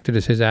of acted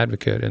as his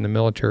advocate in the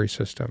military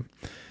system.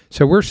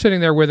 So we're sitting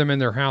there with him in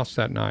their house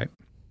that night.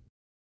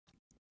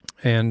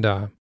 And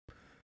a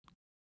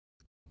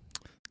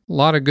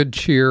lot of good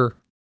cheer, a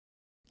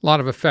lot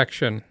of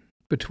affection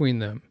between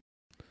them.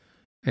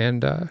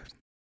 And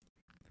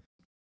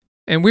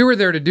we were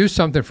there to do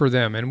something for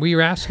them, and we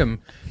asked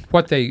them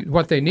what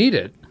they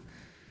needed,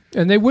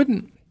 and they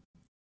wouldn't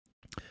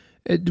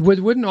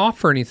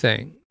offer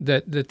anything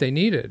that they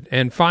needed.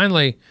 And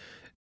finally,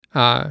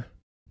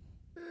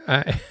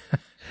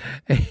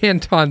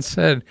 Anton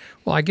said,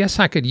 "Well, I guess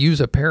I could use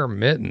a pair of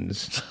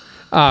mittens."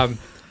 And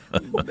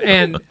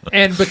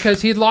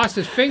because he'd lost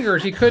his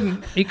fingers, he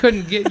couldn't get,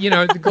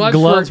 the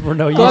gloves were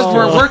no use. Gloves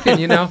weren't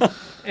working,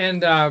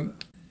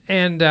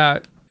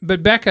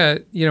 but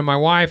Becca, my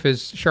wife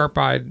is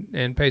sharp-eyed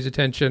and pays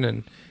attention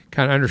and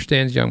kind of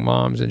understands young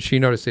moms, and she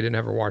noticed they didn't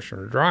have a washer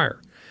and a dryer.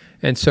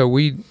 And so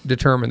we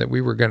determined that we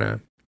were going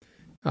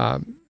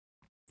to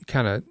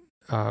connect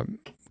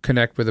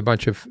with a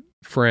bunch of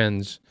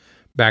friends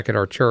back at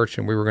our church,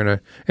 and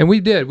we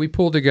did. We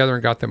pulled together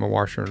and got them a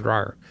washer and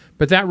dryer.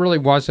 But that really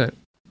wasn't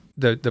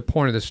the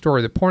point of the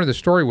story. The point of the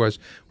story was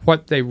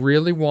what they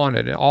really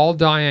wanted, and all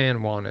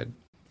Diane wanted,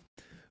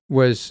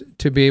 was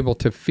to be able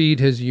to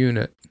feed his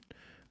unit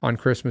on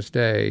Christmas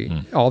Day,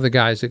 all the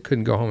guys that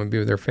couldn't go home and be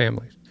with their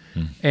families.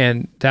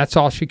 And that's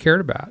all she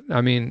cared about. I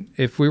mean,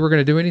 if we were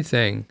going to do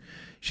anything,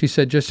 she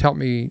said, just help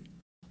me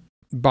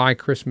buy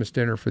Christmas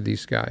dinner for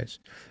these guys,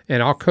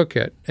 and I'll cook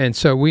it. And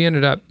so we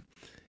ended up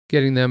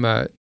getting them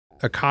a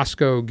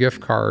Costco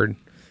gift card,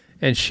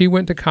 and she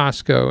went to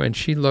Costco and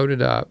she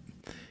loaded up,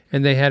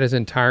 and they had his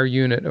entire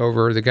unit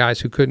over, the guys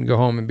who couldn't go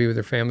home and be with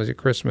their families at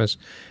Christmas.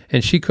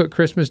 And she cooked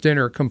Christmas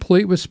dinner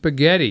complete with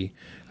spaghetti,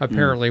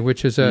 apparently,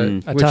 which is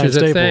a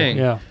staple,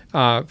 thing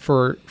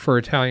for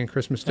Italian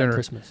Christmas dinner.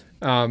 Christmas.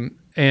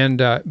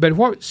 But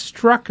what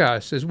struck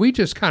us is we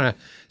just kind of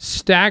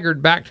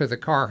staggered back to the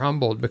car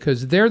humbled,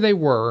 because there they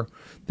were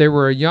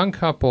a young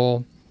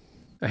couple,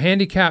 a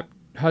handicapped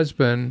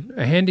husband,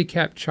 a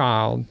handicapped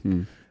child,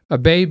 a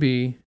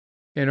baby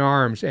in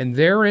arms, and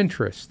their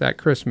interest that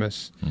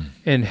Christmas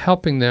in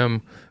helping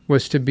them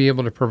was to be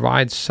able to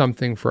provide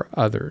something for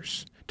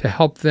others, to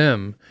help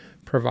them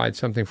provide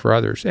something for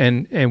others.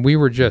 And we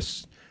were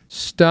just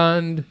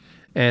stunned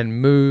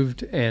and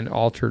moved and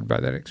altered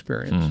by that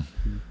experience.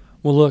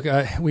 Well, look,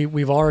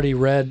 we've already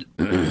read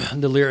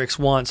the lyrics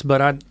once, but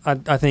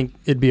I think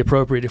it'd be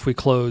appropriate if we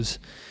close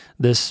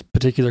this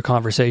particular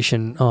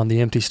conversation on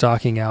the empty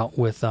stocking out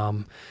with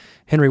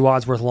Henry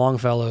Wadsworth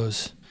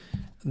Longfellow's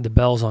 "The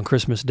Bells on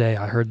Christmas Day."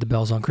 I heard the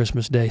bells on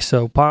Christmas Day.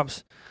 So,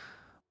 Pops,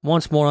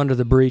 once more under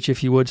the breech,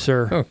 if you would,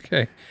 sir.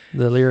 Okay.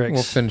 The lyrics.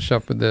 We'll finish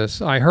up with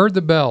this. I heard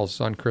the bells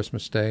on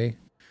Christmas Day.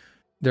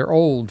 Their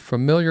old,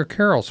 familiar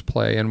carols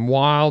play, and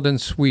wild and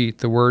sweet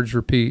the words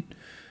repeat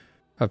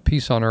of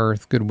peace on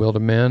earth, goodwill to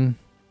men.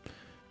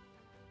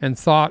 And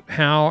thought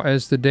how,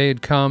 as the day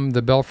had come,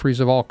 the belfries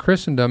of all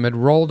Christendom had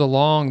rolled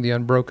along the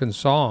unbroken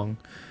song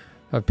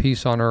of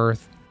peace on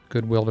earth,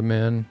 goodwill to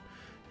men,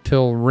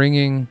 till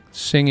ringing,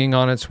 singing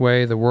on its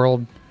way, the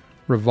world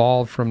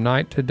revolved from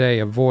night to day,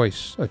 a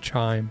voice, a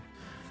chime,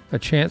 a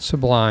chant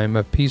sublime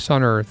of peace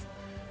on earth,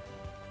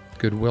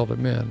 goodwill to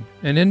men.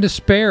 And in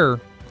despair,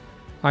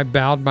 I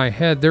bowed my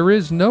head. There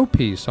is no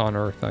peace on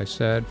earth, I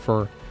said,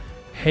 for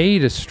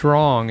hate is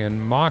strong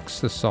and mocks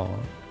the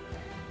song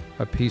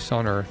of peace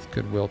on earth,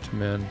 goodwill to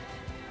men.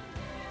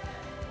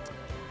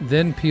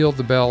 Then pealed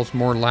the bells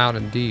more loud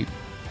and deep.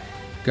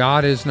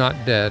 God is not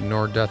dead,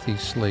 nor doth he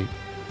sleep.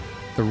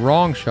 The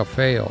wrong shall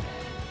fail,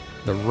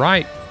 the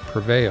right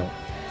prevail,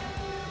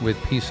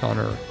 with peace on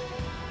earth,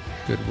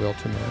 goodwill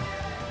to men.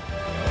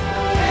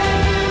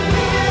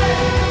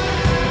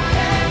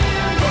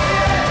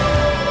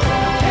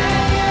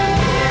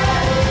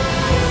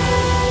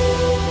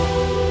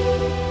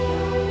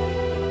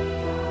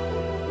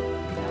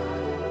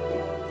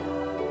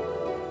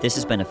 This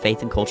has been a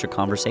Faith and Culture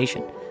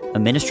Conversation, a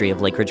ministry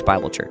of Lake Ridge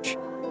Bible Church.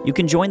 You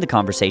can join the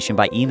conversation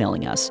by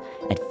emailing us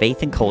at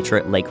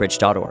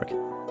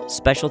faithandculture@lakeridge.org.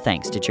 Special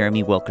thanks to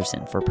Jeremy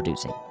Wilkerson for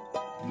producing.